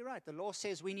 okay, you're right. The law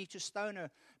says we need to stone her.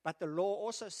 But the law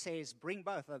also says bring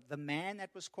both. The man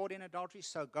that was caught in adultery,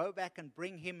 so go back and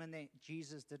bring him in there.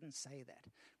 Jesus didn't say that.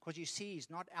 Because you see, he's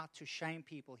not out to shame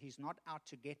people. He's not out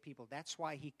to get people. That's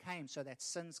why he came, so that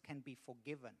sins can be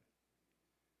forgiven.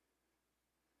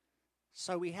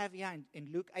 So we have here in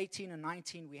Luke 18 and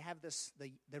 19, we have this,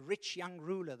 the rich young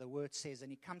ruler, the word says,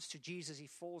 and he comes to Jesus, he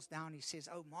falls down, he says,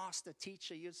 oh, master,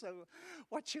 teacher,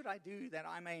 what should I do that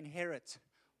I may inherit?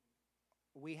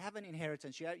 We have an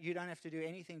inheritance. You don't have to do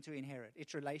anything to inherit.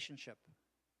 It's relationship.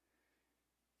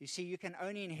 You see, you can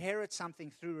only inherit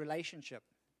something through relationship.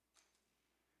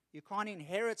 You can't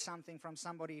inherit something from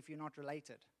somebody if you're not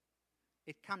related.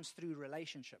 It comes through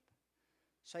relationship.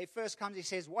 So he first comes, he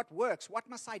says, what works? What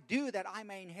must I do that I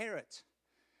may inherit?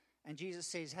 And Jesus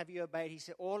says, have you obeyed? He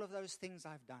said, all of those things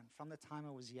I've done from the time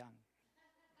I was young.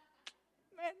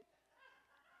 Man,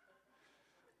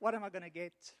 what am I going to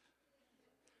get?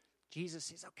 Jesus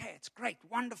says, okay, it's great,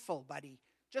 wonderful, buddy.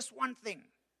 Just one thing.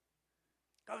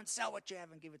 Go and sell what you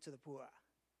have and give it to the poor.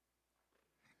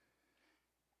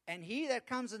 And he that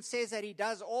comes and says that he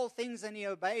does all things and he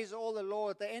obeys all the law,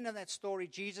 at the end of that story,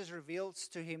 Jesus reveals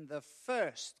to him the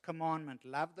first commandment.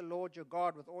 Love the Lord your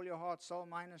God with all your heart, soul,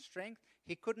 mind, and strength.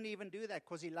 He couldn't even do that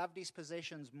because he loved his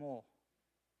possessions more.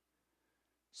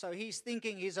 So he's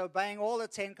thinking he's obeying all the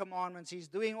 10 commandments. He's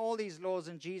doing all these laws.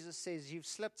 And Jesus says, you've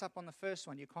slipped up on the first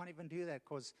one. You can't even do that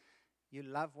because you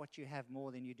love what you have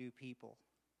more than you do people.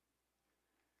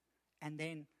 And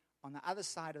then on the other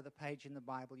side of the page in the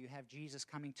Bible, you have Jesus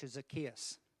coming to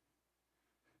Zacchaeus.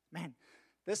 Man,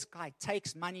 this guy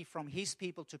takes money from his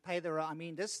people to pay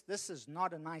the... this is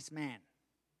not a nice man.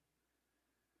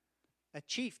 A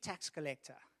chief tax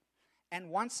collector. And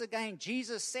once again,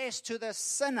 Jesus says to the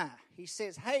sinner, he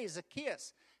says, hey,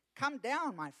 Zacchaeus, come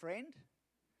down, my friend.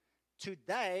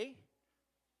 Today,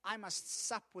 I must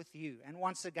sup with you. And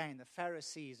once again, the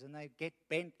Pharisees, and they get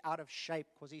bent out of shape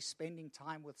because he's spending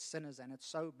time with sinners, and it's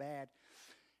so bad.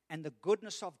 And the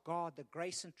goodness of God, the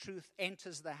grace and truth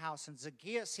enters the house. And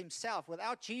Zacchaeus himself,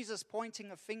 without Jesus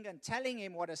pointing a finger and telling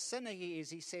him what a sinner he is,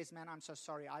 he says, man, I'm so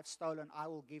sorry. I've stolen. I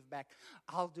will give back.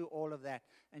 I'll do all of that.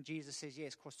 And Jesus says,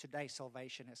 yes, because today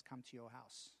salvation has come to your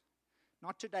house.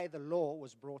 Not today the law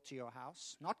was brought to your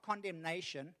house. Not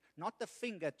condemnation. Not the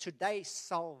finger. Today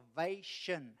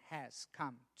salvation has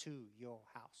come to your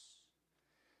house.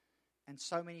 And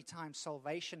so many times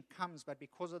salvation comes, but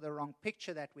because of the wrong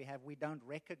picture that we have, we don't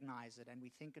recognize it and we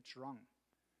think it's wrong.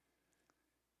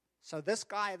 So this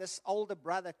guy, this older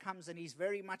brother, comes and he's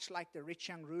very much like the rich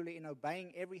young ruler in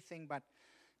obeying everything, but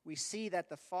we see that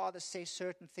the father says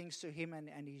certain things to him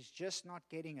and he's just not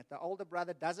getting it. The older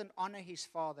brother doesn't honor his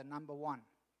father, number one,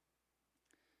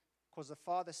 because the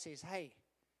father says, hey,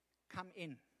 come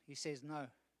in. He says, no.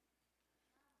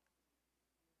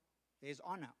 There's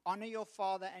honor. Honor your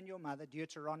father and your mother.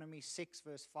 Deuteronomy 6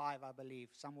 verse 5, I believe,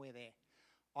 somewhere there.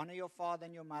 Honor your father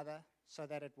and your mother so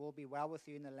that it will be well with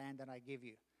you in the land that I give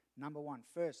you. Number one,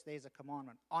 first, there's a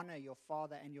commandment. Honor your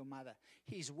father and your mother.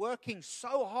 He's working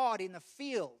so hard in the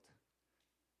field,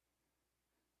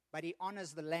 but he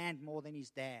honors the land more than his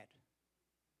dad.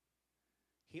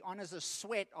 He honors the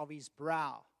sweat of his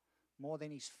brow more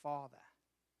than his father.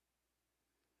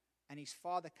 And his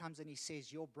father comes and he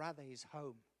says, your brother is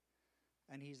home.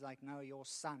 And he's like, no, your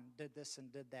son did this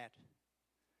and did that.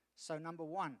 So number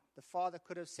one, the father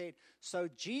could have said, so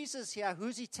Jesus here,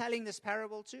 who's he telling this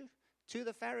parable to? To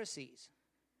the Pharisees.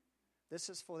 This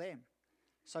is for them.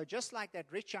 So just like that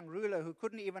rich young ruler who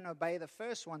couldn't even obey the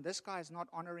first one, this guy is not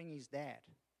honoring his dad.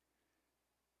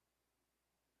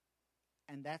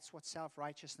 And that's what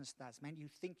self-righteousness does. Man, you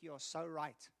think you're so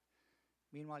right.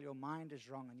 Meanwhile, your mind is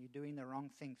wrong and you're doing the wrong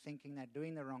thing, thinking that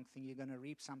doing the wrong thing, you're going to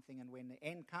reap something. And when the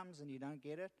end comes and you don't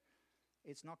get it,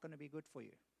 it's not going to be good for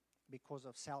you because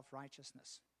of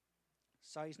self-righteousness.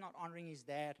 So he's not honoring his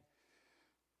dad.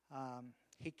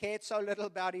 He cared so little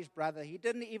about his brother. He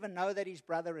didn't even know that his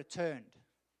brother returned.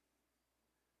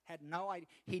 Had no idea.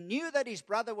 He knew that his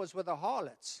brother was with the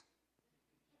harlots.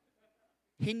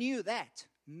 He knew that.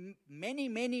 Many,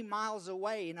 many miles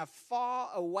away, in a far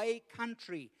away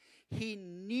country, he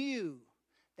knew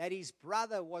that his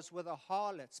brother was with the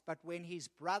harlots. But when his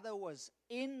brother was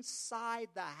inside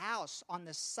the house on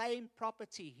the same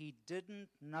property, he didn't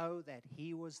know that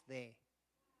he was there.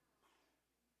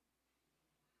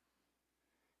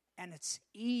 And it's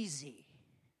easy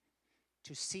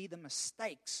to see the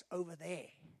mistakes over there.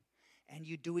 And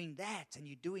you're doing that, and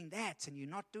you're doing that, and you're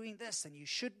not doing this, and you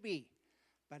should be.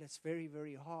 But it's very,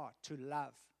 very hard to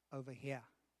love over here.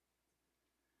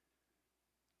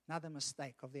 Another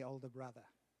mistake of the older brother.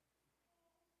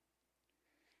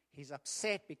 He's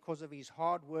upset because of his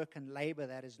hard work and labor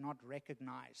that is not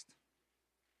recognized.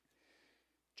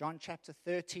 John chapter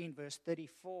 13, verse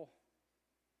 34.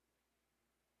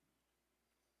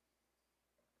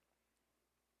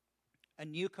 A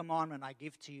new commandment I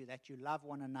give to you, that you love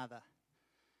one another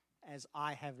as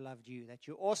I have loved you, that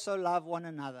you also love one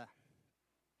another.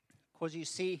 Because you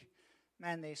see,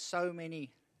 man, there's so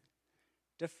many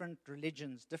different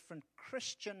religions, different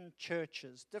Christian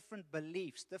churches, different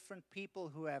beliefs, different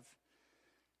people who have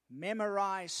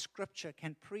memorized scripture,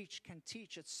 can preach, can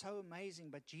teach. It's so amazing.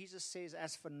 But Jesus says,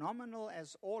 as phenomenal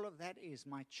as all of that is,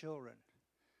 my children,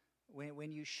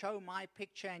 when you show my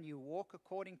picture and you walk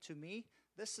according to me,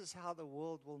 this is how the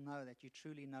world will know that you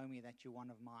truly know me, that you're one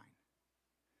of mine.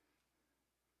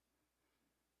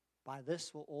 By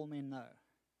this will all men know,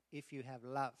 if you have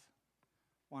love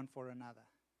one for another.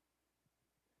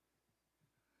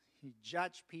 We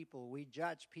judge people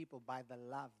by the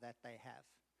love that they have.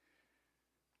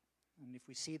 And if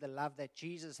we see the love that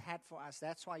Jesus had for us,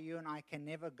 that's why you and I can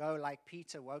never go like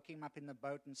Peter, woke him up in the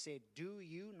boat and said, do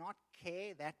you not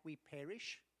care that we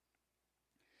perish?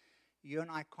 You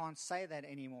and I can't say that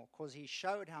anymore, because he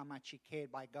showed how much he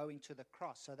cared by going to the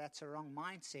cross. So that's a wrong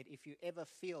mindset if you ever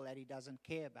feel that he doesn't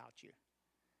care about you.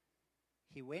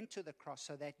 He went to the cross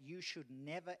so that you should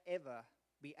never, ever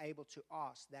be able to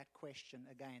ask that question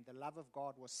again. The love of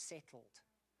God was settled.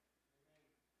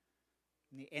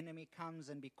 And the enemy comes,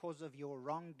 and because of your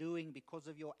wrongdoing, because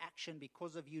of your action,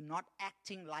 because of you not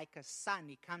acting like a son,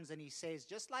 he comes and he says,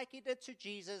 just like he did to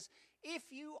Jesus, if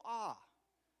you are,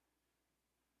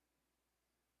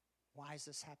 why is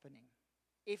this happening?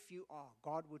 If you are,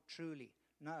 God would truly.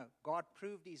 No, God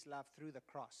proved his love through the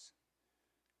cross.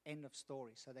 End of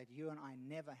story. So that you and I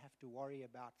never have to worry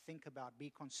about, think about,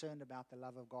 be concerned about the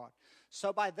love of God.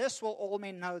 So by this will all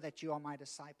men know that you are my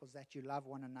disciples, that you love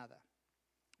one another.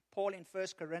 Paul in 1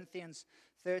 Corinthians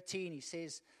 13, he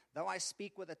says, though I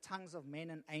speak with the tongues of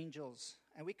men and angels,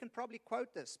 and we can probably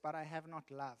quote this, but I have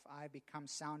not love, I become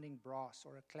sounding brass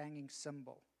or a clanging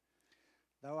cymbal.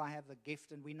 Though I have the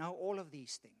gift, and we know all of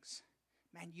these things.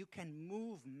 Man, you can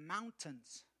move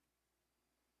mountains.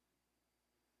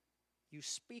 You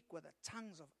speak with the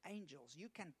tongues of angels. You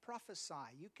can prophesy.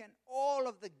 You can, all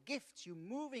of the gifts you're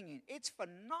moving in. It's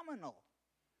phenomenal.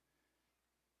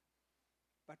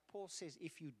 But Paul says,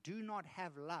 if you do not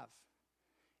have love,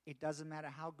 it doesn't matter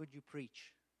how good you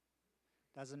preach.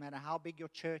 Doesn't matter how big your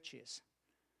church is.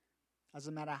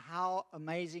 Doesn't matter how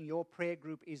amazing your prayer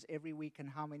group is every week and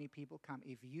how many people come.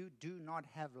 If you do not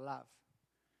have love,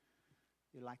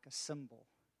 you're like a symbol.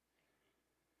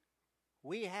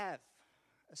 We have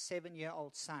a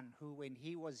 7-year-old son who, when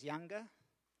he was younger,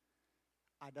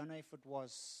 I don't know if it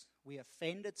was we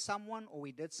offended someone or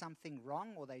we did something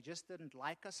wrong or they just didn't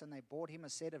like us and they bought him a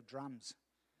set of drums.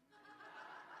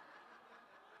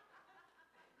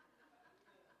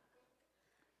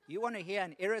 You want to hear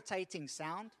an irritating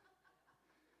sound?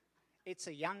 It's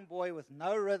a young boy with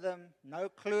no rhythm, no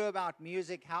clue about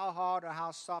music, how hard or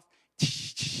how soft,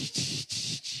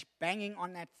 banging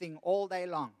on that thing all day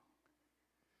long.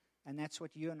 And that's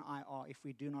what you and I are if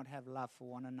we do not have love for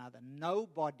one another.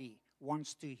 Nobody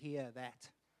wants to hear that.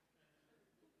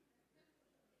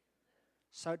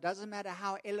 So it doesn't matter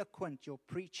how eloquent your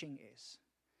preaching is.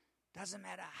 Doesn't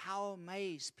matter how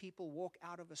amazed people walk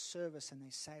out of a service and they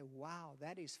say, wow,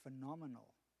 that is phenomenal.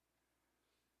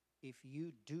 If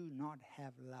you do not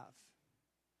have love,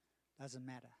 doesn't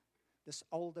matter. This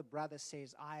older brother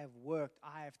says, I have worked,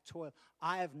 I have toiled,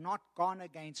 I have not gone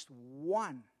against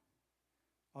one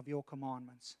of your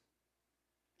commandments.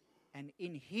 And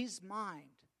in his mind,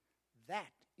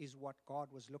 that is what God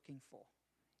was looking for.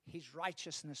 His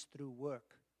righteousness through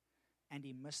work. And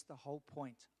he missed the whole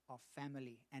point of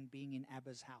family and being in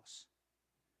Abba's house.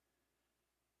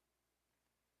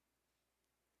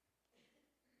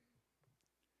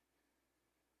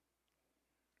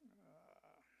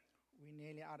 We're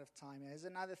nearly out of time. There's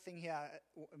another thing here,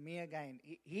 me again.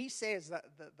 He says, that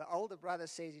the older brother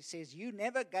says, he says, you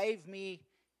never gave me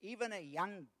even a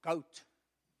young goat.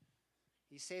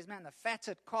 He says, man, the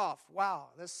fatted calf, wow,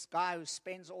 this guy who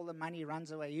spends all the money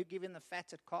runs away. You give him the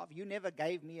fatted calf. You never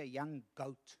gave me a young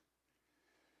goat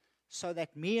so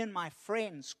that me and my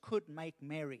friends could make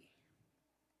merry.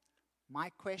 My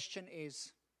question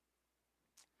is,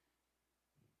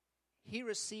 he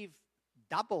received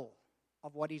double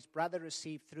of what his brother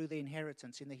received through the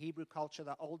inheritance. In the Hebrew culture,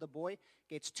 the older boy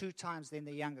gets 2 times than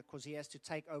the younger because he has to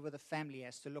take over the family, he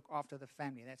has to look after the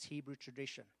family. That's Hebrew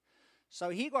tradition. So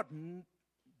he got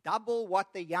double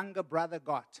what the younger brother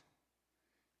got.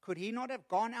 Could he not have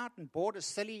gone out and bought a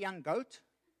silly young goat?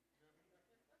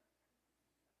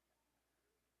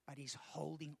 But he's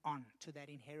holding on to that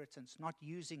inheritance, not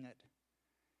using it.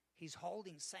 He's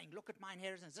holding, saying, look at my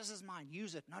inheritance. This is mine.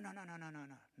 Use it. No.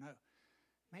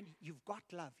 Man, you've got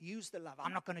love. Use the love.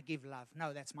 I'm not going to give love.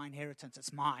 No, that's my inheritance.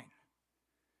 It's mine.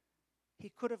 He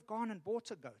could have gone and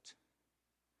bought a goat.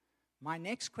 My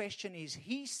next question is,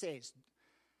 he says,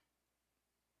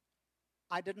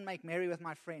 I didn't make merry with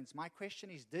my friends. My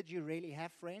question is, did you really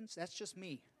have friends? That's just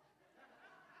me.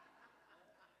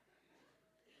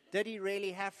 Did he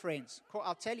really have friends?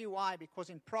 I'll tell you why, because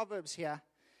in Proverbs here,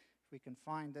 if we can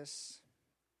find this,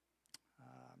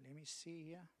 let me see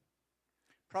here.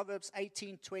 Proverbs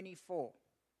 18:24.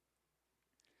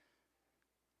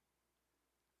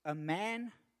 A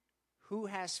man who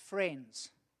has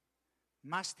friends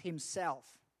must himself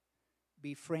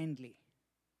be friendly.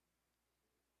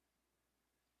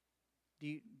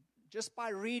 Just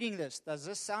by reading this, does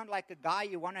this sound like a guy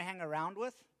you want to hang around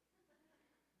with?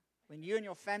 When you and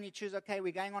your family choose, okay,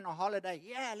 we're going on a holiday.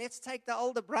 Yeah, let's take the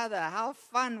older brother. How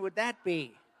fun would that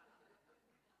be?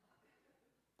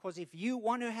 Because if you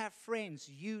want to have friends,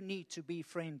 you need to be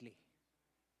friendly.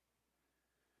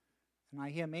 And I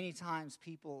hear many times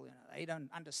people, they don't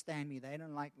understand me. They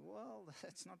don't like, well,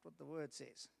 that's not what the word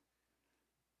says.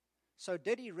 So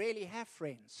did he really have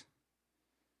friends?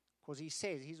 Because he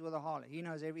says he's with a harlot. He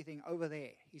knows everything over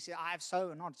there. He said, I have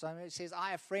so, not so. He says,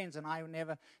 I have friends and I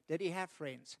never. Did he have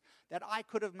friends? That I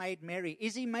could have made merry.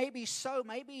 Is he maybe so?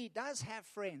 Maybe he does have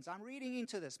friends. I'm reading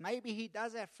into this. Maybe he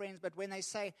does have friends, but when they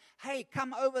say, hey,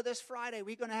 come over this Friday,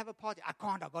 we're going to have a party. I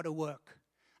can't, I've got to work.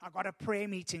 I've got a prayer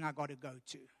meeting I've got to go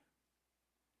to.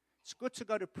 It's good to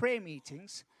go to prayer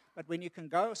meetings, but when you can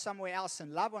go somewhere else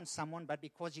and love on someone, but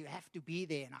because you have to be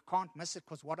there and I can't miss it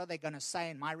because what are they going to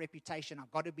say in my reputation?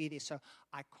 I've got to be there, so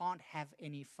I can't have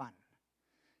any fun.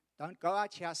 Don't go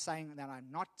out here saying that I'm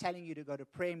not telling you to go to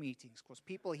prayer meetings because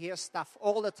people hear stuff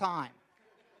all the time.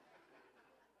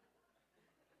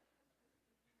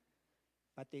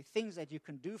 But there are things that you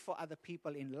can do for other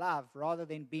people in love rather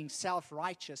than being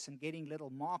self-righteous and getting little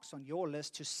marks on your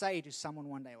list to say to someone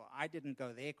one day, well, I didn't go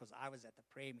there because I was at the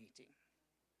prayer meeting.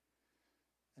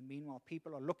 And meanwhile,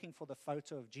 people are looking for the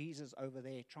photo of Jesus over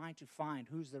there, trying to find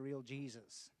who's the real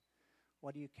Jesus.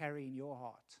 What do you carry in your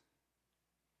heart?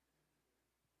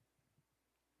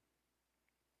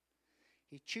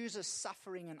 He chooses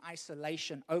suffering and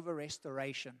isolation over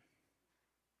restoration.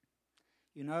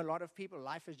 You know, a lot of people,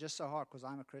 life is just so hard because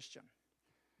I'm a Christian.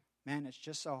 Man, it's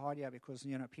just so hard here because,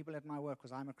 people at my work,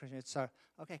 because I'm a Christian, it's so,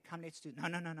 okay, come, let's do, no,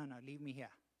 leave me here.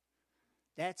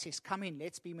 Dad says, come in,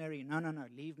 let's be merry. No,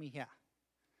 leave me here.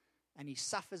 And he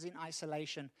suffers in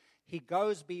isolation. He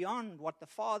goes beyond what the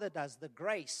Father does, the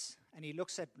grace, and he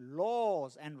looks at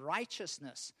laws and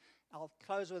righteousness. I'll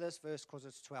close with this verse because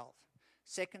it's 12.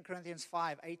 2 Corinthians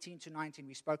 5:18-19.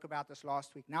 We spoke about this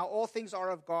last week. Now all things are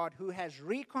of God, who has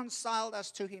reconciled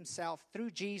us to himself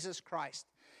through Jesus Christ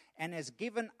and has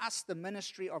given us the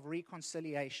ministry of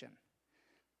reconciliation.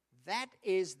 That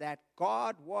is that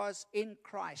God was in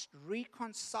Christ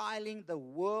reconciling the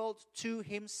world to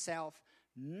himself,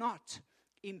 not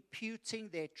imputing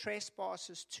their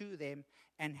trespasses to them,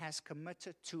 and has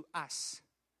committed to us.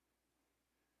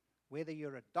 Whether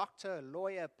you're a doctor, a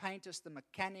lawyer, a painter, a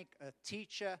mechanic, a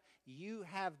teacher, you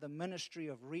have the ministry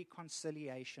of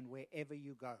reconciliation wherever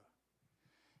you go.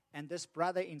 And this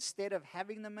brother, instead of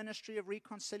having the ministry of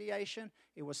reconciliation,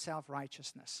 it was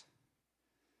self-righteousness.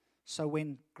 So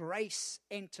when grace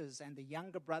enters and the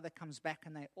younger brother comes back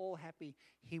and they're all happy,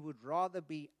 he would rather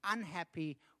be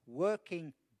unhappy,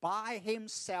 working by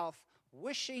himself,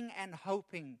 wishing and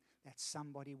hoping that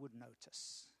somebody would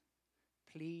notice.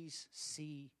 Please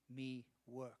see me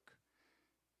work.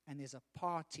 And there's a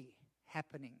party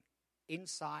happening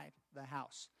inside the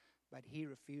house, but he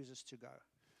refuses to go.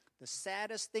 The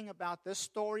saddest thing about this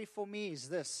story for me is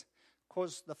this,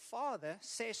 because the father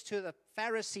says to the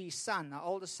Pharisee's son, the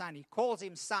older son, he calls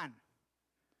him son.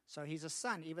 So he's a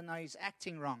son, even though he's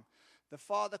acting wrong. The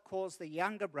father calls the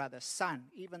younger brother son,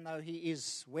 even though he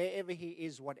is, wherever he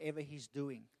is, whatever he's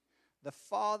doing. The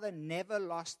father never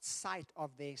lost sight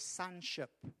of their sonship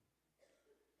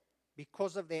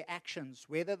because of their actions,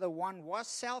 whether the one was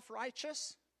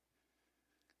self-righteous,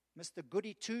 Mr.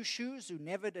 Goody Two-Shoes, who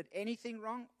never did anything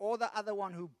wrong, or the other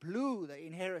one who blew the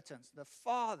inheritance. The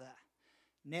father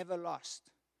never lost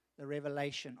the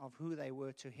revelation of who they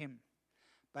were to him.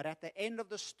 But at the end of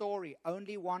the story,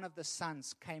 only one of the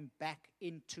sons came back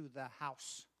into the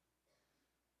house.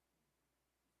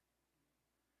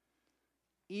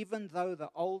 Even though the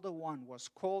older one was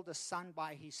called a son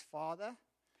by his father,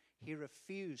 he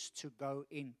refused to go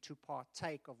in to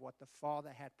partake of what the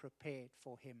father had prepared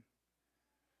for him.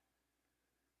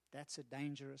 That's a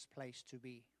dangerous place to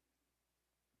be.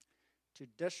 To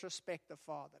disrespect the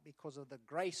father because of the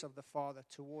grace of the father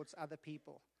towards other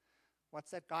people.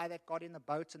 What's that guy that got in the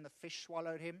boat and the fish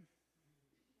swallowed him?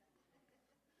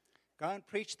 Go and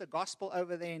preach the gospel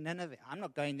over there in Nineveh. I'm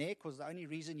not going there because the only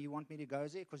reason you want me to go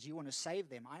is there because you want to save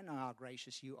them. I know how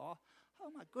gracious you are. Oh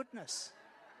my goodness.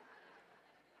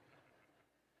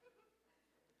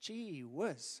 Gee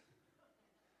whiz.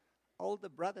 Older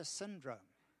brother syndrome.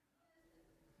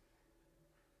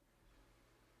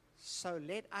 So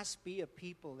let us be a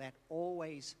people that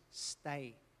always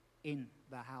stay in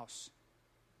the house.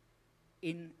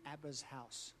 In Abba's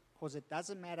house. Because it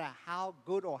doesn't matter how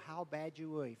good or how bad you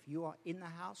were. If you are in the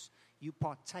house, you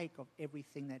partake of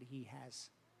everything that he has.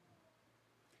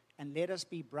 And let us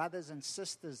be brothers and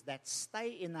sisters that stay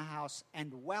in the house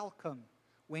and welcome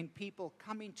when people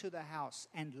come into the house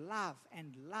and love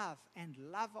and love and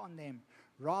love on them.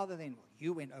 Rather than, well,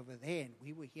 you went over there and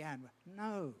we were here. And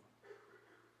no.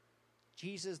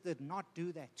 Jesus did not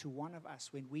do that to one of us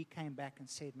when we came back and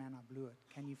said, man, I blew it.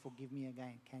 Can you forgive me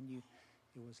again? Can you?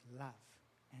 It was love.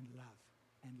 And love,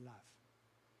 and love.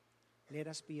 Let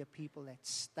us be a people that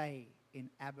stay in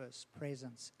Abba's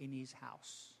presence in his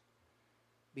house.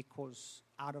 Because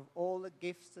out of all the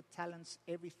gifts, the talents,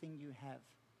 everything you have,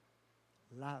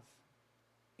 love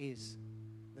is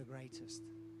the greatest.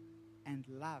 And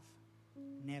love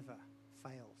never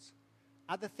fails.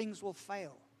 Other things will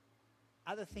fail.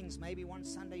 Other things, maybe one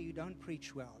Sunday you don't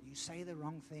preach well. You say the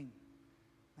wrong thing.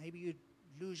 Maybe you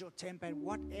lose your temper,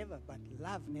 whatever, but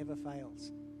love never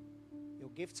fails. Your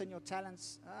gifts and your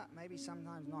talents, maybe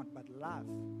sometimes not, but love.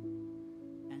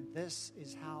 And this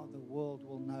is how the world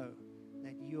will know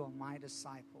that you are my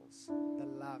disciples, the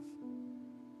love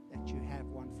that you have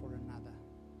one for another.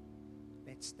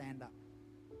 Let's stand up.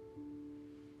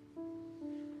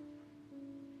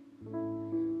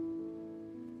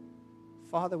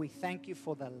 Father, we thank you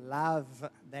for the love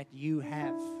that you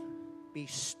have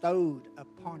bestowed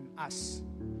upon us.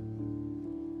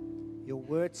 Your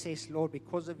word says, Lord,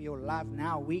 because of your love,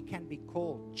 now we can be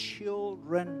called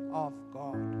children of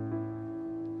God.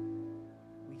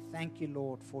 We thank you,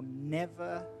 Lord, for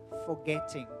never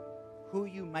forgetting who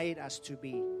you made us to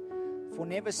be, for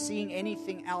never seeing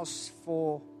anything else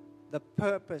for the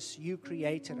purpose you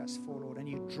created us for, Lord, and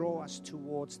you draw us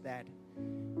towards that.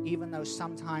 Even though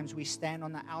sometimes we stand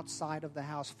on the outside of the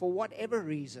house for whatever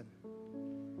reason,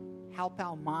 Help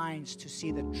our minds to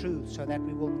see the truth so that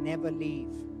we will never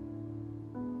leave.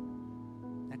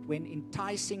 That when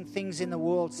enticing things in the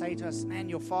world say to us, man,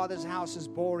 your Father's house is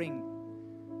boring,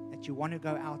 that you want to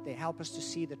go out there. Help us to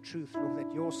see the truth, Lord,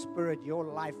 that your spirit, your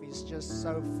life is just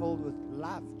so filled with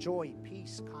love, joy,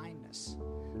 peace, kindness,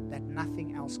 that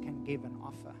nothing else can give and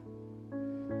offer.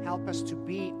 Help us to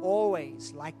be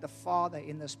always like the Father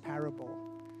in this parable,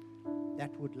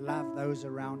 that would love those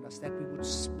around us, that we would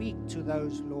speak to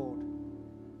those, Lord,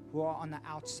 who are on the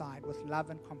outside with love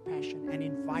and compassion and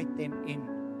invite them in,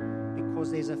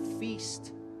 because there's a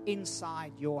feast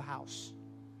inside your house.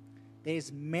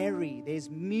 There's merry, there's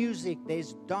music,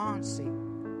 there's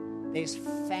dancing, there's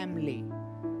family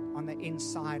on the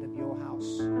inside of your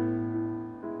house.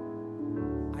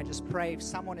 I just pray if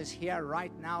someone is here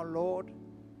right now, Lord,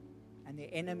 and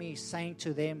the enemy is saying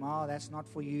to them, oh, that's not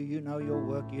for you, you know your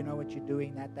work, you know what you're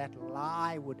doing, that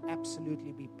lie would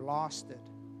absolutely be blasted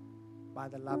by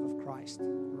the love of Christ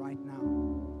right now.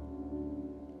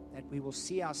 That we will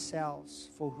see ourselves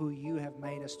for who you have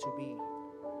made us to be.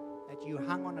 That you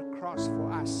hung on a cross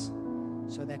for us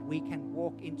so that we can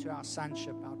walk into our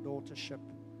sonship, our daughtership,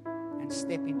 and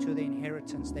step into the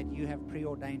inheritance that you have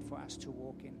preordained for us to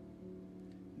walk in.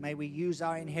 May we use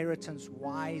our inheritance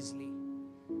wisely.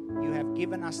 You have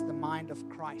given us the mind of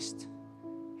Christ.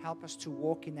 Help us to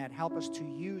walk in that. Help us to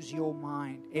use your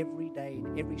mind every day,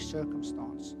 in every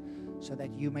circumstance, so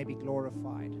that you may be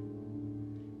glorified.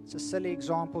 It's a silly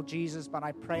example, Jesus, but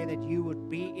I pray that you would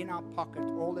be in our pocket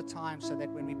all the time, so that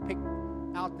when we pick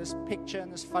out this picture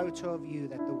and this photo of you,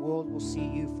 that the world will see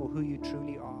you for who you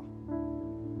truly are.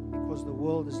 Because the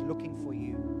world is looking for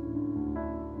you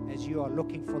as you are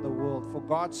looking for the world. For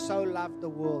God so loved the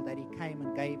world that he came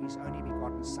and gave his only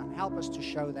begotten Son. Help us to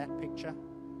show that picture.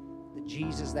 The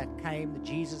Jesus that came, the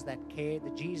Jesus that cared, the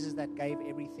Jesus that gave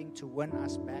everything to win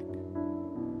us back.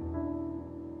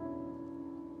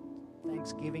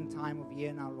 Thanksgiving time of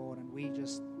year now, Lord, and we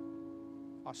just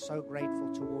are so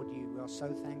grateful toward you. We are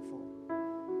so thankful.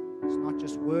 It's not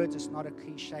just words, it's not a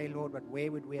cliche, Lord, but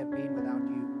where would we have been without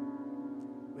you?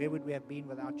 Where would we have been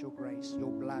without your grace,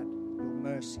 your blood, your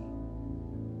mercy?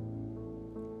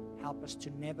 Help us to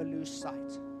never lose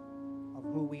sight of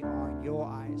who we are in your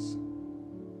eyes,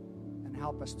 and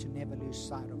help us to never lose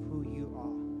sight of who you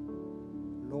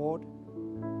are, Lord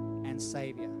and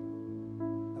Savior,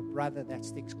 a brother that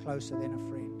sticks closer than a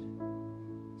friend.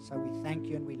 So we thank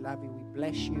you and we love you. We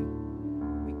bless you.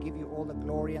 We give you all the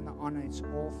glory and the honor. It's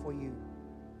all for you.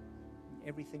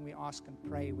 Everything we ask and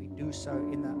pray, we do so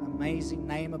in the amazing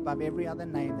name above every other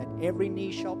name, that every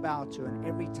knee shall bow to and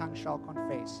every tongue shall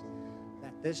confess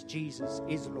that this Jesus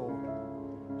is Lord,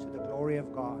 to the glory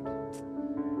of God.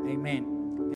 Amen.